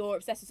 you're like, you're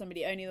obsessed with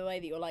somebody only the way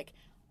that you're like,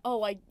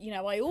 oh,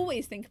 I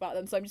always think about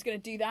them, so I'm just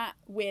going to do that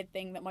weird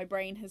thing that my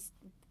brain has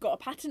got a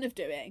pattern of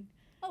doing.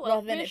 Oh, well,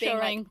 rather than it being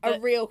like a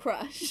real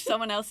crush.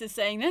 Someone else is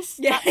saying this.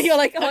 Yeah, you're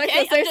like, oh,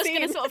 okay, I feel so I'm just seen.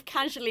 going to sort of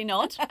casually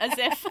nod as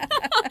if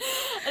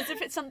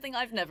it's something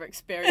I've never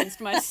experienced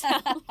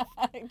myself.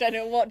 I don't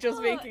know what you're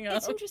speaking of.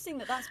 It's interesting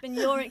that that's been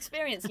your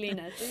experience,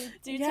 Lena.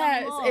 Do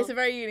tell me more. It's a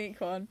very unique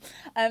one.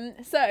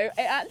 So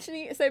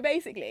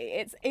basically,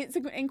 it's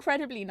an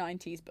incredibly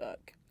 90s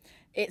book.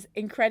 It's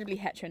incredibly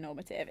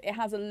heteronormative. It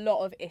has a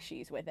lot of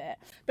issues with it.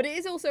 But it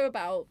is also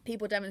about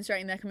people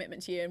demonstrating their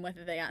commitment to you and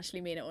whether they actually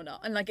mean it or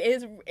not. And like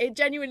it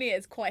genuinely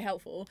is quite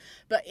helpful.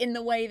 But in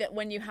the way that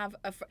when you have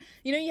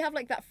you have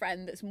like that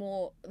friend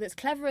that's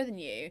cleverer than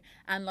you,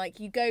 and like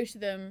you go to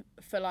them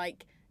for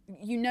like,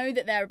 you know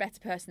that they're a better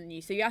person than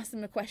you, so you ask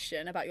them a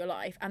question about your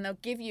life and they'll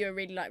give you a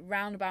really like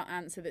roundabout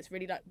answer that's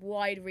really like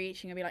wide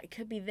reaching and be like, it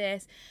could be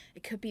this,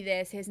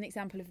 here's an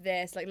example of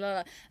this, like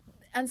blah, blah.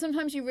 And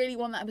sometimes you really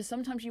want that, but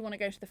sometimes you want to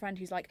go to the friend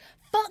who's like,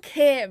 fuck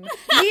him,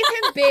 leave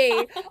him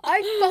be,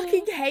 I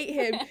fucking hate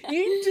him,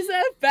 you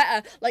deserve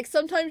better. Like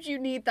sometimes you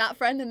need that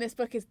friend, and this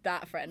book is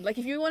that friend. Like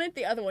if you wanted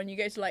the other one, you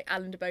go to like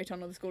Alain de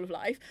Botton or the School of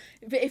Life.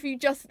 But if you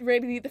just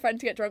really need the friend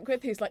to get drunk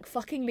with who's like,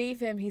 fucking leave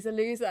him, he's a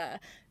loser,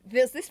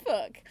 there's this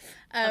book.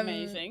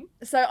 Amazing.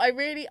 So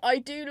I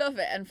do love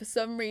it, and for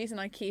some reason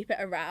I keep it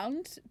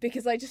around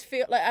because I just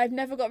feel like I've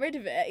never got rid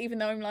of it, even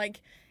though I'm like,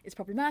 it's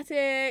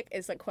problematic,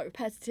 it's like quite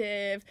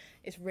repetitive,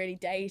 it's really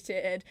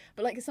dated,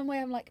 but like in some way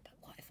I'm like, but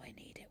what if I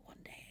need it one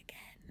day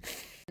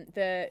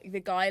again? The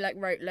guy like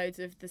wrote loads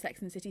of the Sex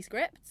and the City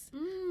scripts,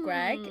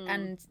 Greg,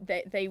 and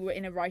they were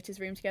in a writer's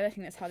room together. I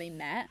think that's how they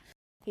met.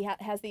 He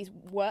has these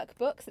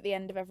workbooks at the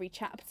end of every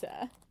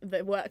chapter,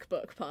 the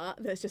workbook part,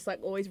 that's just like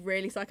always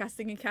really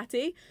sarcastic and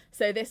catty.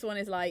 So this one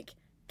is like,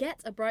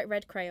 get a bright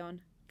red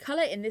crayon,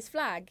 colour in this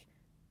flag.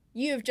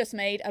 You have just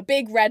made a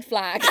big red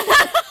flag.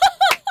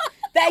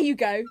 There you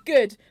go,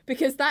 good,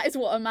 because that is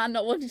what a man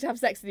not wanting to have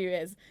sex with you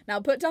is.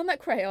 Now put down that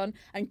crayon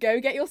and go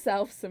get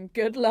yourself some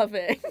good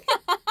loving.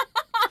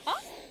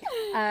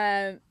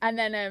 And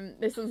then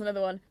this one's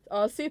another one.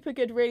 Our super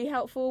good, really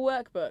helpful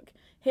workbook.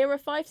 Here are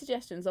 5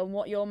 suggestions on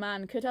what your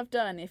man could have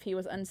done if he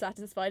was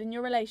unsatisfied in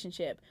your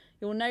relationship.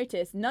 You'll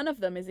notice none of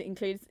them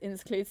includes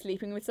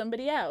sleeping with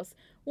somebody else.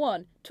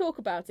 1. Talk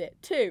about it.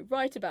 2.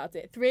 Write about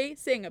it. 3.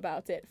 Sing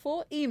about it.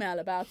 4. Email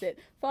about it.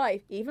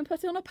 5. Even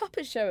put on a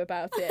puppet show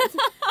about it.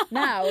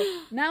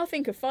 Now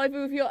think of 5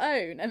 of your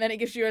own. And then it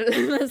gives you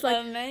it's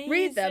like, amazing.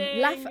 Read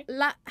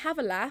them, have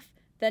a laugh,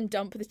 then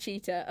dump the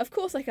cheater. Of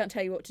course I can't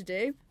tell you what to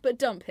do, but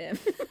dump him.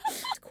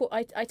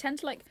 I tend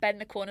to like bend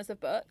the corners of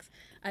books,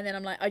 and then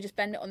I'm like, I just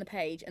bend it on the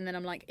page, and then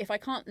I'm like, if I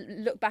can't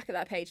look back at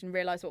that page and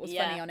realise what was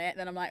funny on it,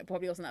 then I'm like, it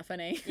probably wasn't that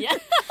funny. Yeah.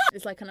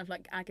 It's like kind of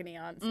like agony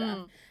aunt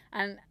stuff.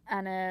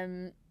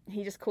 And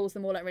he just calls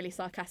them all like really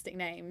sarcastic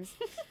names.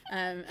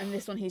 And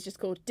this one he's just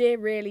called Dear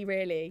Really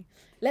Really.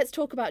 Let's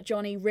talk about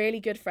Johnny, really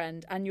good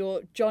friend, and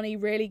your Johnny,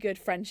 really good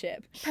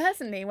friendship.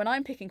 Personally, when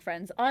I'm picking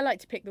friends, I like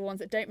to pick the ones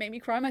that don't make me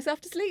cry myself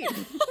to sleep.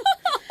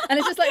 And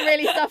it's just like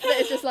really stuff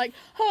that is just like,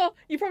 oh,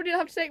 you probably don't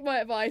have to take my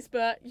advice,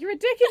 but you're a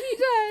dick if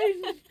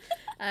you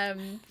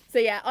don't. So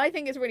yeah, I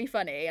think it's really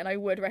funny, and I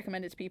would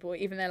recommend it to people,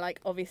 even though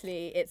like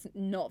obviously it's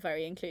not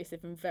very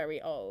inclusive and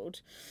very old.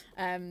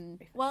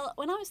 Well,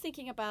 when I was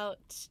thinking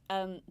about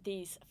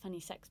these funny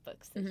sex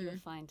books that you were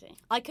finding,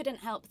 I couldn't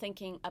help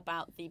thinking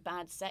about the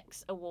Bad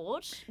Sex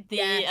Award,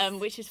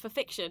 which is for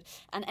fiction.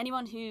 And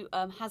anyone who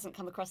hasn't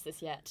come across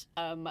this yet,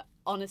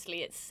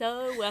 honestly, it's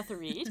so worth a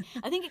read.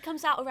 I think it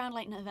comes out around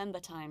like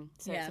November time,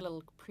 so it's a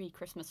little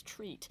pre-Christmas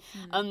treat.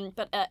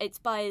 But it's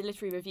by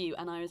Literary Review,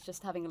 and I was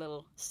just having a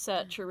little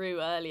search switcheroo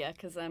earlier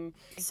because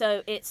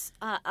so it's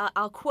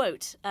I'll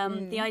quote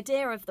the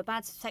idea of the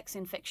Bad Sex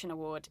in Fiction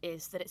Award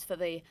is that it's for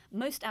the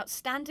most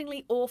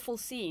outstandingly awful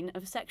scene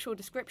of sexual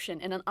description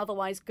in an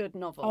otherwise good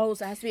novel. Oh,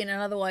 so it has to be in an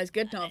otherwise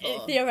good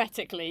novel.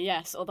 Theoretically,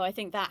 yes, although I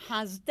think that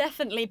has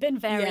definitely been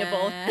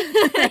variable.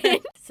 Yeah.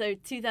 So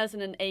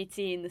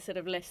 2018, the sort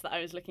of list that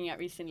I was looking at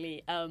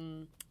recently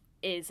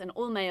is an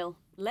all-male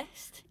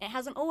list. It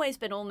hasn't always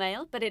been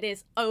all-male, but it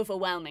is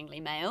overwhelmingly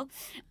male.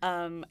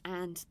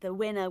 And the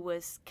winner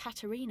was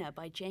Katerina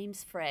by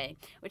James Frey,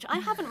 which I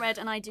haven't read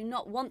and I do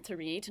not want to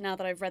read now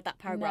that I've read that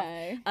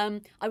paragraph. No.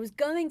 I was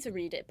going to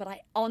read it, but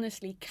I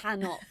honestly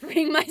cannot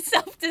bring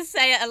myself to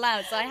say it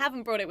aloud, so I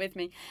haven't brought it with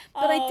me.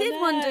 But I did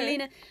wonder,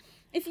 Lena,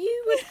 if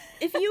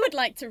you would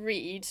like to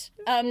read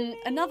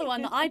another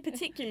one that I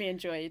particularly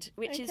enjoyed,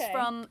 which is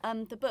from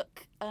the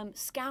book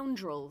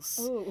Scoundrels.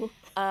 Ooh.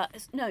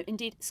 No,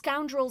 indeed,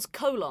 Scoundrels: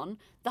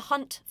 The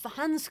Hunt for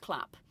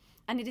Hansclap.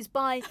 And it is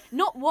by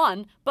not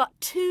one, but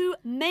two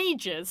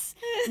majors,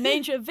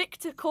 Major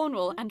Victor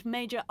Cornwall and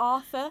Major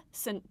Arthur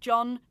St.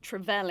 John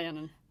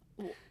Trevelyan.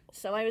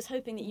 So I was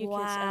hoping that you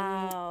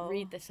could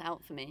read this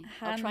out for me.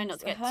 I'll try not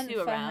to get too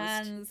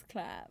aroused.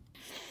 Hansclap.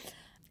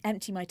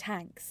 Empty my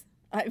tanks,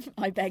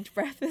 I begged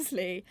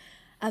breathlessly,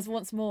 as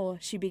once more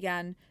she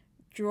began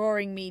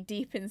drawing me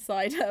deep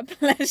inside her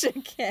pleasure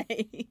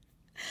cave.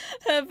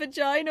 Her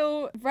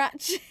vaginal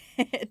ratchet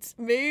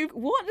moved.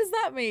 What does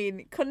that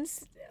mean?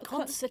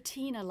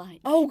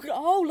 Concertina-like.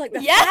 Oh, like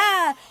the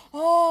Yeah!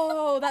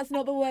 Oh, that's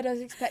not the word I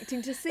was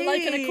expecting to see.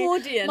 Like an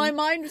accordion. My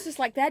mind was just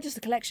like, they're just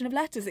a collection of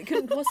letters. It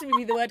couldn't possibly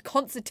be the word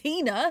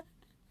concertina.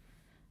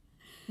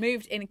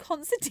 Moved in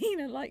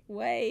concertina-like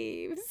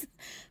waves,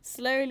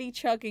 slowly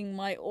chugging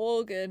my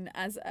organ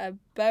as a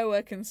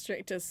boa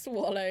constrictor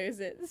swallows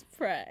its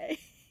prey.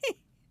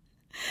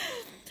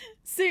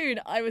 Soon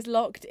I was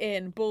locked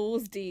in,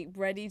 balls deep,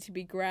 ready to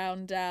be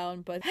ground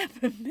down by the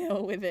pepper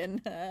mill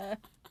within her.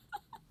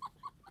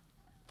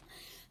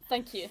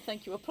 Thank you.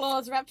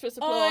 Applause, rapturous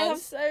applause. Oh, I have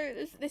so...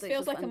 This These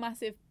feels are like a fun.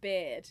 massive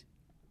beard.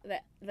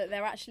 That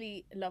they're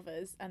actually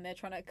lovers and they're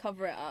trying to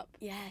cover it up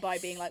by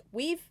being like,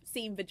 we've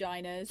seen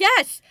vaginas.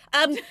 Yes!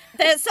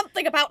 There's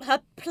something about her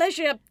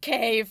pleasure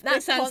cave.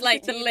 That sounds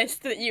like the constitute-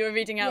 list that you were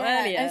reading out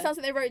Yeah, earlier. and it sounds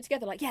like they wrote it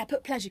together, like,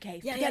 put pleasure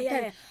cave.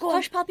 Yeah. Go on.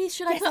 Hush puppies?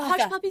 Should I Yes, put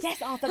Arthur. hush puppies?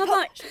 Yes, Arthur. How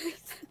about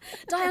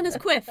Diana's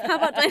quiff? How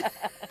about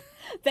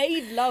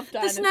They love the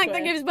Diana's snack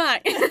that Quiff. gives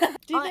back?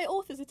 Do the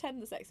authors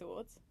attend the sex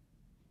awards?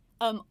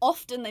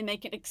 Often they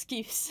make an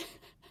excuse.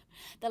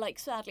 They're like,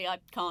 sadly, I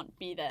can't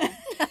be there.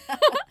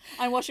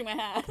 I'm washing my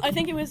hair. I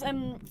think it was...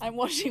 I'm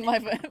washing my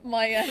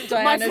Diana's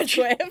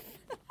vag-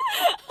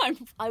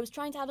 Quiff. I was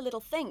trying to have a little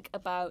think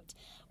about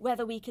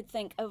whether we could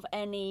think of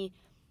any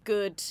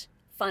good,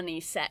 funny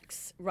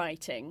sex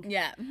writing.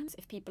 Yeah.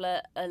 If people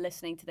are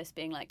listening to this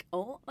being like,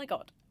 oh my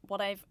God,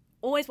 what I've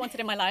always wanted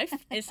in my life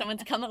is someone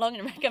to come along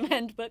and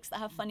recommend books that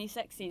have funny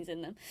sex scenes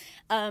in them.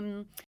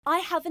 I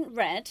haven't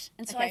read,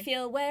 and so I Okay.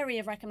 feel wary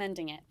of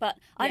recommending it. But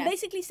I'm Yeah.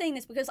 basically saying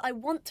this because I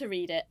want to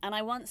read it and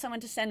I want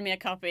someone to send me a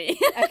copy.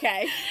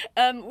 Okay.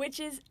 Which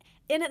is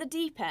In at the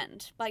Deep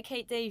End by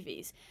Kate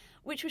Davies,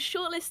 which was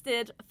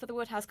shortlisted for the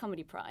Woodhouse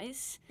Comedy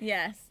Prize.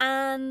 Yes.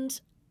 And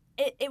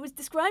it was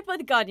described by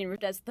The Guardian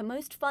as the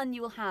most fun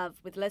you will have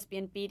with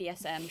lesbian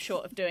BDSM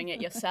short of doing it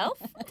yourself.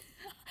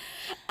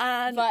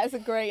 And That is a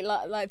great,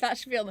 like that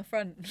should be on the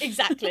front.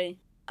 exactly.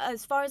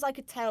 As far as I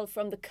could tell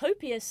from the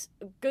copious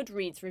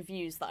Goodreads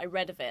reviews that I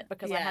read of it,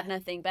 because I Yeah. had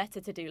nothing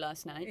better to do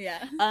last night,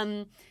 Yeah.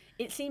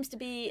 it seems to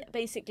be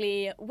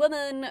basically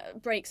woman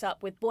breaks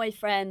up with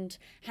boyfriend,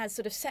 has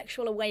sort of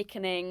sexual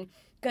awakening,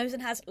 goes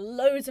and has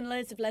loads and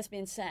loads of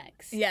lesbian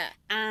sex. Yeah.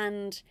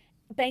 And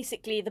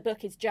basically the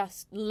book is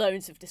just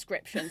loads of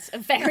descriptions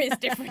of various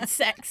different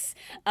sex.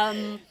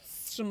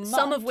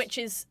 Some of which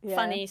is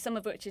funny, some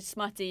of which is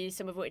smutty,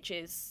 some of which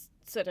is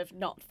sort of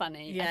not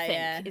funny, I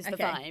think, is the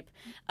okay.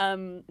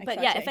 vibe. But yeah,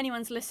 Exciting. if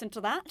anyone's listened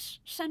to that,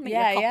 send me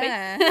Yeah, a copy.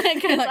 yeah.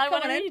 Because Like, I come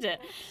want to on in. read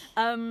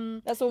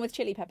it. That's the one with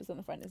chili peppers on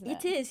the front, isn't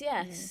it? It is,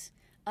 yes.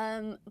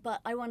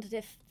 But I wondered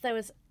if there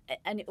was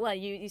any, well,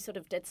 you sort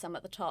of did some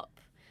at the top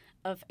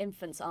of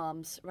Infant's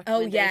Arms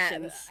Oh yeah,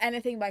 recommendations.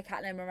 anything by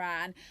Caitlin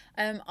Moran.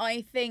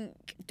 I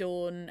think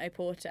Dawn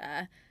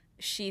O'Porter,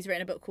 she's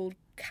written a book called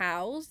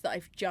Cows that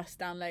I've just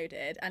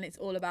downloaded, and it's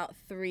all about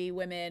three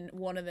women.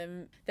 One of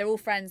them, they're all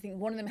friends. I think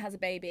one of them has a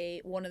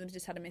baby, one of them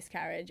just had a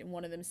miscarriage, and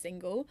one of them's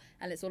single.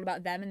 And it's all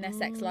about them and their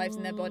sex lives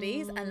and their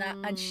bodies.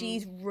 And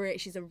she's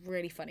a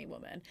really funny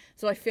woman.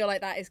 So I feel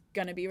like that is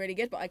gonna be really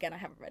good. But again, I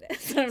haven't read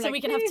it, so, I'm So like,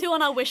 we can have please. 2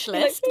 on our wish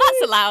Like, list. please.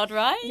 That's allowed,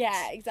 right?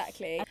 Yeah,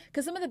 exactly.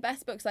 Because some of the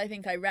best books I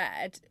think I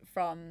read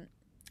from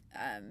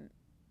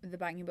the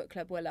Banging Book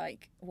Club were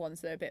like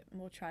ones that are a bit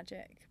more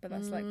tragic. But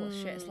that's like what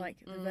shit. It's like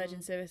The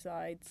Virgin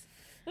Suicides.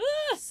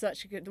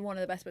 Such a good, one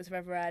of the best books I've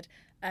ever read.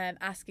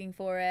 Asking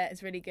for It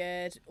is really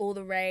good. All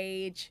the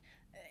Rage,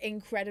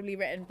 incredibly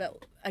written,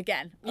 but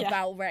again Yeah.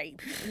 about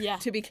rape. Yeah.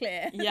 To be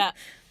clear. Yeah.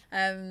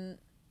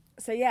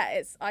 So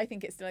yeah, I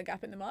think it's still a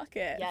gap in the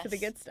market for the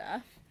Yes. good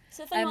stuff.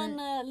 So if anyone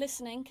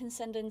listening can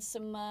send in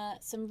some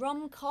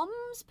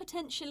rom-coms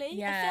potentially, I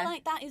Yeah. feel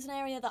like that is an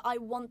area that I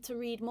want to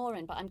read more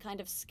in, but I'm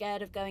kind of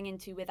scared of going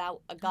into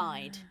without a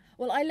guide.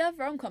 Well, I love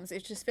rom-coms.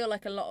 It just feel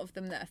like a lot of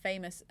them that are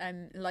famous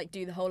like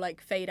do the whole like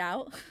fade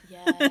out.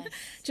 Yes. Do you know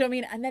what I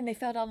mean? And then they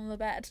fell down on the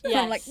bed. And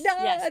Yes. I'm like, no,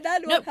 yes. and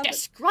then No, what happened?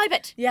 describe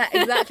it. Yeah,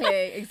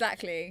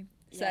 exactly.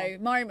 So Yeah.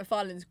 Mari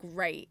McFarlane's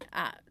great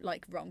at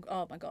like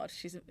oh my god,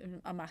 she's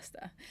a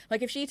master.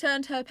 Like if she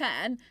turned her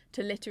pen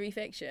to literary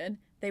fiction,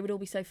 they would all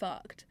be so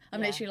fucked. I'm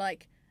Yeah. literally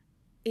like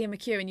Ian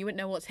McEwan, you wouldn't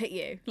know what's hit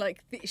you.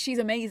 Like she's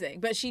amazing,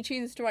 but she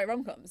chooses to write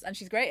rom-coms and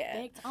she's great at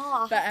it.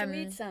 I'll But, have to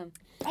read some.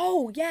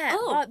 Oh yeah.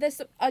 Oh.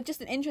 There's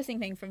just an interesting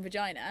thing from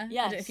Vagina. I don't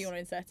know if Yes. you want to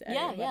insert it.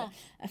 Yeah, or yeah.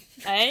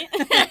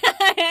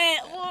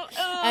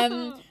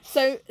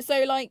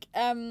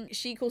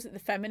 she calls it the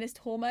feminist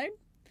hormone.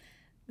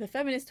 The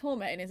feminist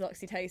hormone is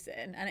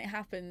oxytocin, and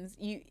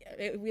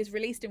it was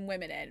released in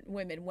women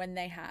when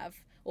they have,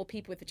 or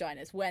people with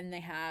vaginas when they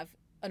have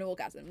an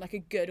orgasm, like a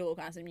good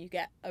orgasm, you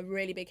get a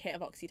really big hit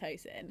of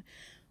oxytocin,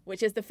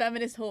 which is the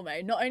feminist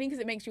hormone. Not only because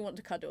it makes you want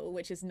to cuddle,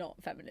 which is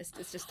not feminist,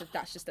 it's just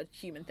that's just a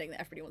human thing that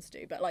everybody wants to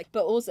do, but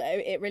also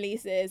it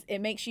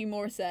makes you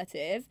more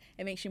assertive,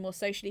 it makes you more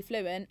socially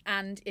fluent,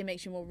 and it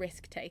makes you more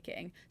risk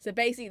taking. So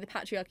basically the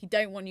patriarchy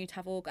don't want you to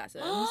have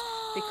orgasms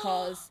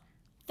because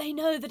they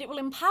know that it will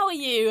empower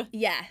you.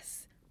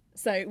 yes,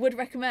 so would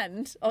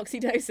recommend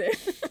oxytocin.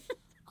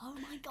 Oh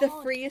my god. The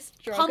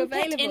freest drug Pump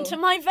available. it into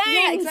my veins.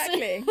 Yeah,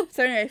 exactly.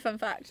 So anyway, fun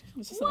fact.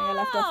 It's just something I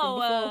left off from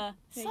before.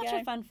 There you Such go.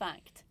 a fun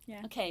fact.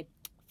 Yeah. Okay,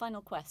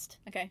 final quest.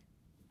 Okay.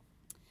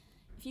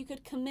 If you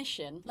could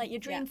commission like your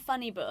dream Yeah.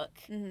 funny book,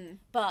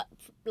 but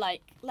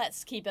like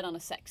let's keep it on a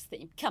sex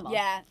theme. Come on.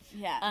 Yeah.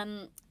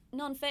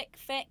 Non-fic,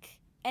 fic,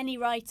 any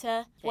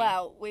writer.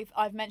 Well,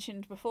 I've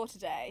mentioned before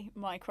today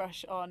my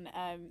crush on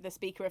the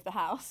Speaker of the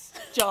House,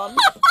 John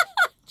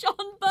John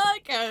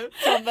Burko.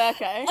 John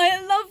Burko.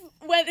 I love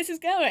where this is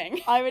going.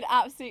 I would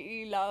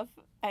absolutely love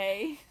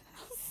a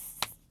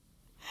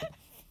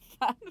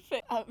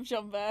fanfic of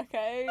John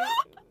Burko,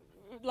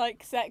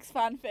 like sex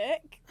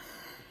fanfic.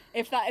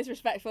 If that is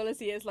respectful, as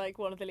he is like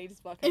one of the leaders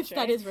of our country. If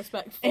that is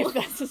respectful. If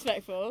that's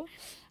respectful.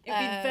 It would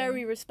be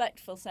very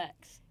respectful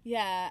sex.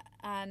 Yeah,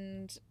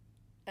 and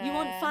You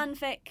want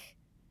fanfic,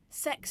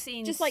 sex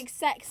scenes. just like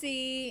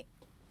sexy.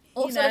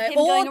 also you know, of him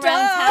going order.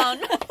 around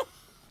town.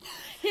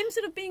 Him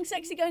sort of being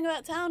sexy going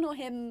about town, or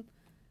him.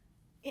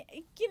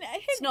 You know,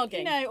 him, Snogging.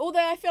 You know,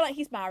 although I feel like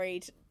he's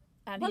married.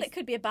 And Well, he's, it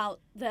could be about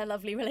their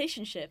lovely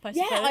relationship, I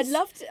yeah, suppose. I'd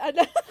love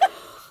to.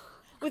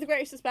 With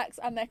greatest respects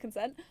and their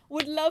consent,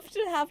 would love to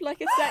have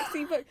like a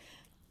sexy book.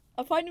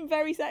 I find him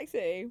very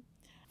sexy.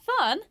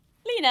 Fun.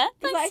 Lena,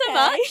 thanks that so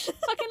okay? much.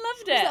 Fucking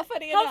loved it. that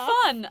funny How enough?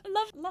 fun.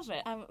 Love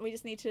it. We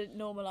just need to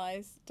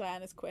normalise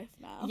Diana's quiff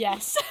now.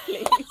 Yes.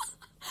 Please.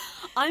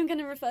 I'm going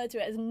to refer to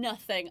it as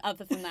nothing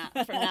other than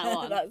that from now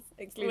on. That's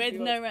exclusively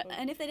With no, what's called.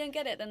 and if they don't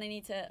get it, then they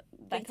need to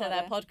Think better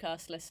their harder.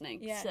 podcast listening.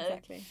 Yeah, so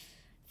exactly.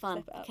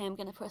 fun. Step it up. Okay, I'm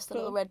going to press the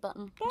Cool. little red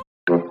button.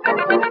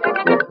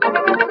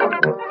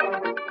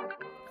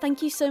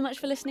 Thank you so much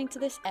for listening to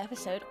this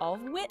episode of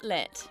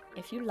Witlit.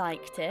 If you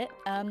liked it,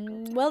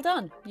 well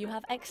done. You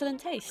have excellent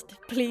taste.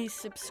 Please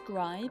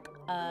subscribe,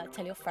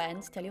 tell your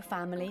friends, tell your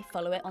family,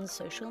 follow it on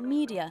social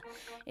media.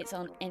 It's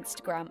on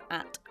Instagram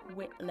at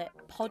Witlit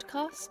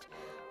Podcast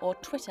or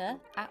Twitter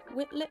at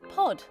Witlit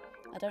Pod.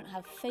 I don't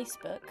have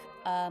Facebook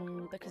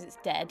because it's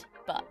dead,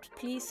 but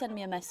please send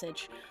me a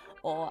message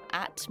or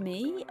at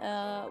me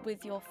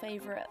with your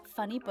favourite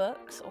funny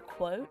books or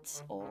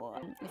quotes, or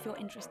if you're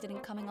interested in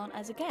coming on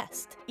as a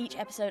guest. Each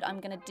episode I'm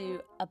going to do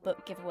a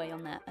book giveaway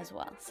on there as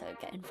well, so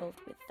get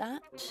involved with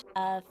that.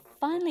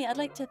 Finally, I'd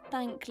like to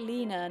thank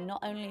Lena not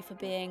only for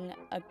being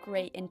a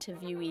great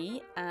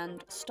interviewee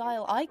and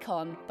style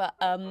icon, but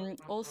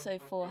also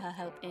for her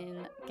help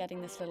in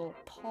getting this little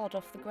pod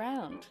off the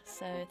ground.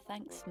 So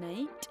thanks,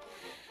 mate.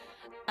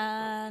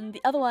 And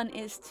the other one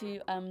is to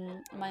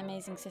my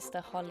amazing sister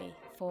Holly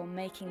for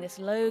making this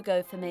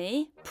logo for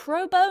me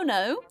pro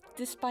bono,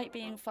 despite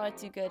being far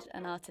too good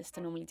an artist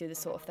to normally do this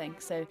sort of thing.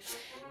 So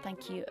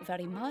thank you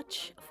very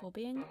much for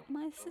being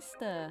my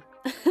sister.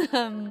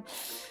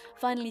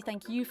 Finally,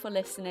 thank you for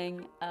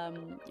listening.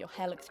 Your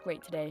hair looks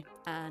great today,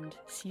 and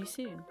see you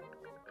soon.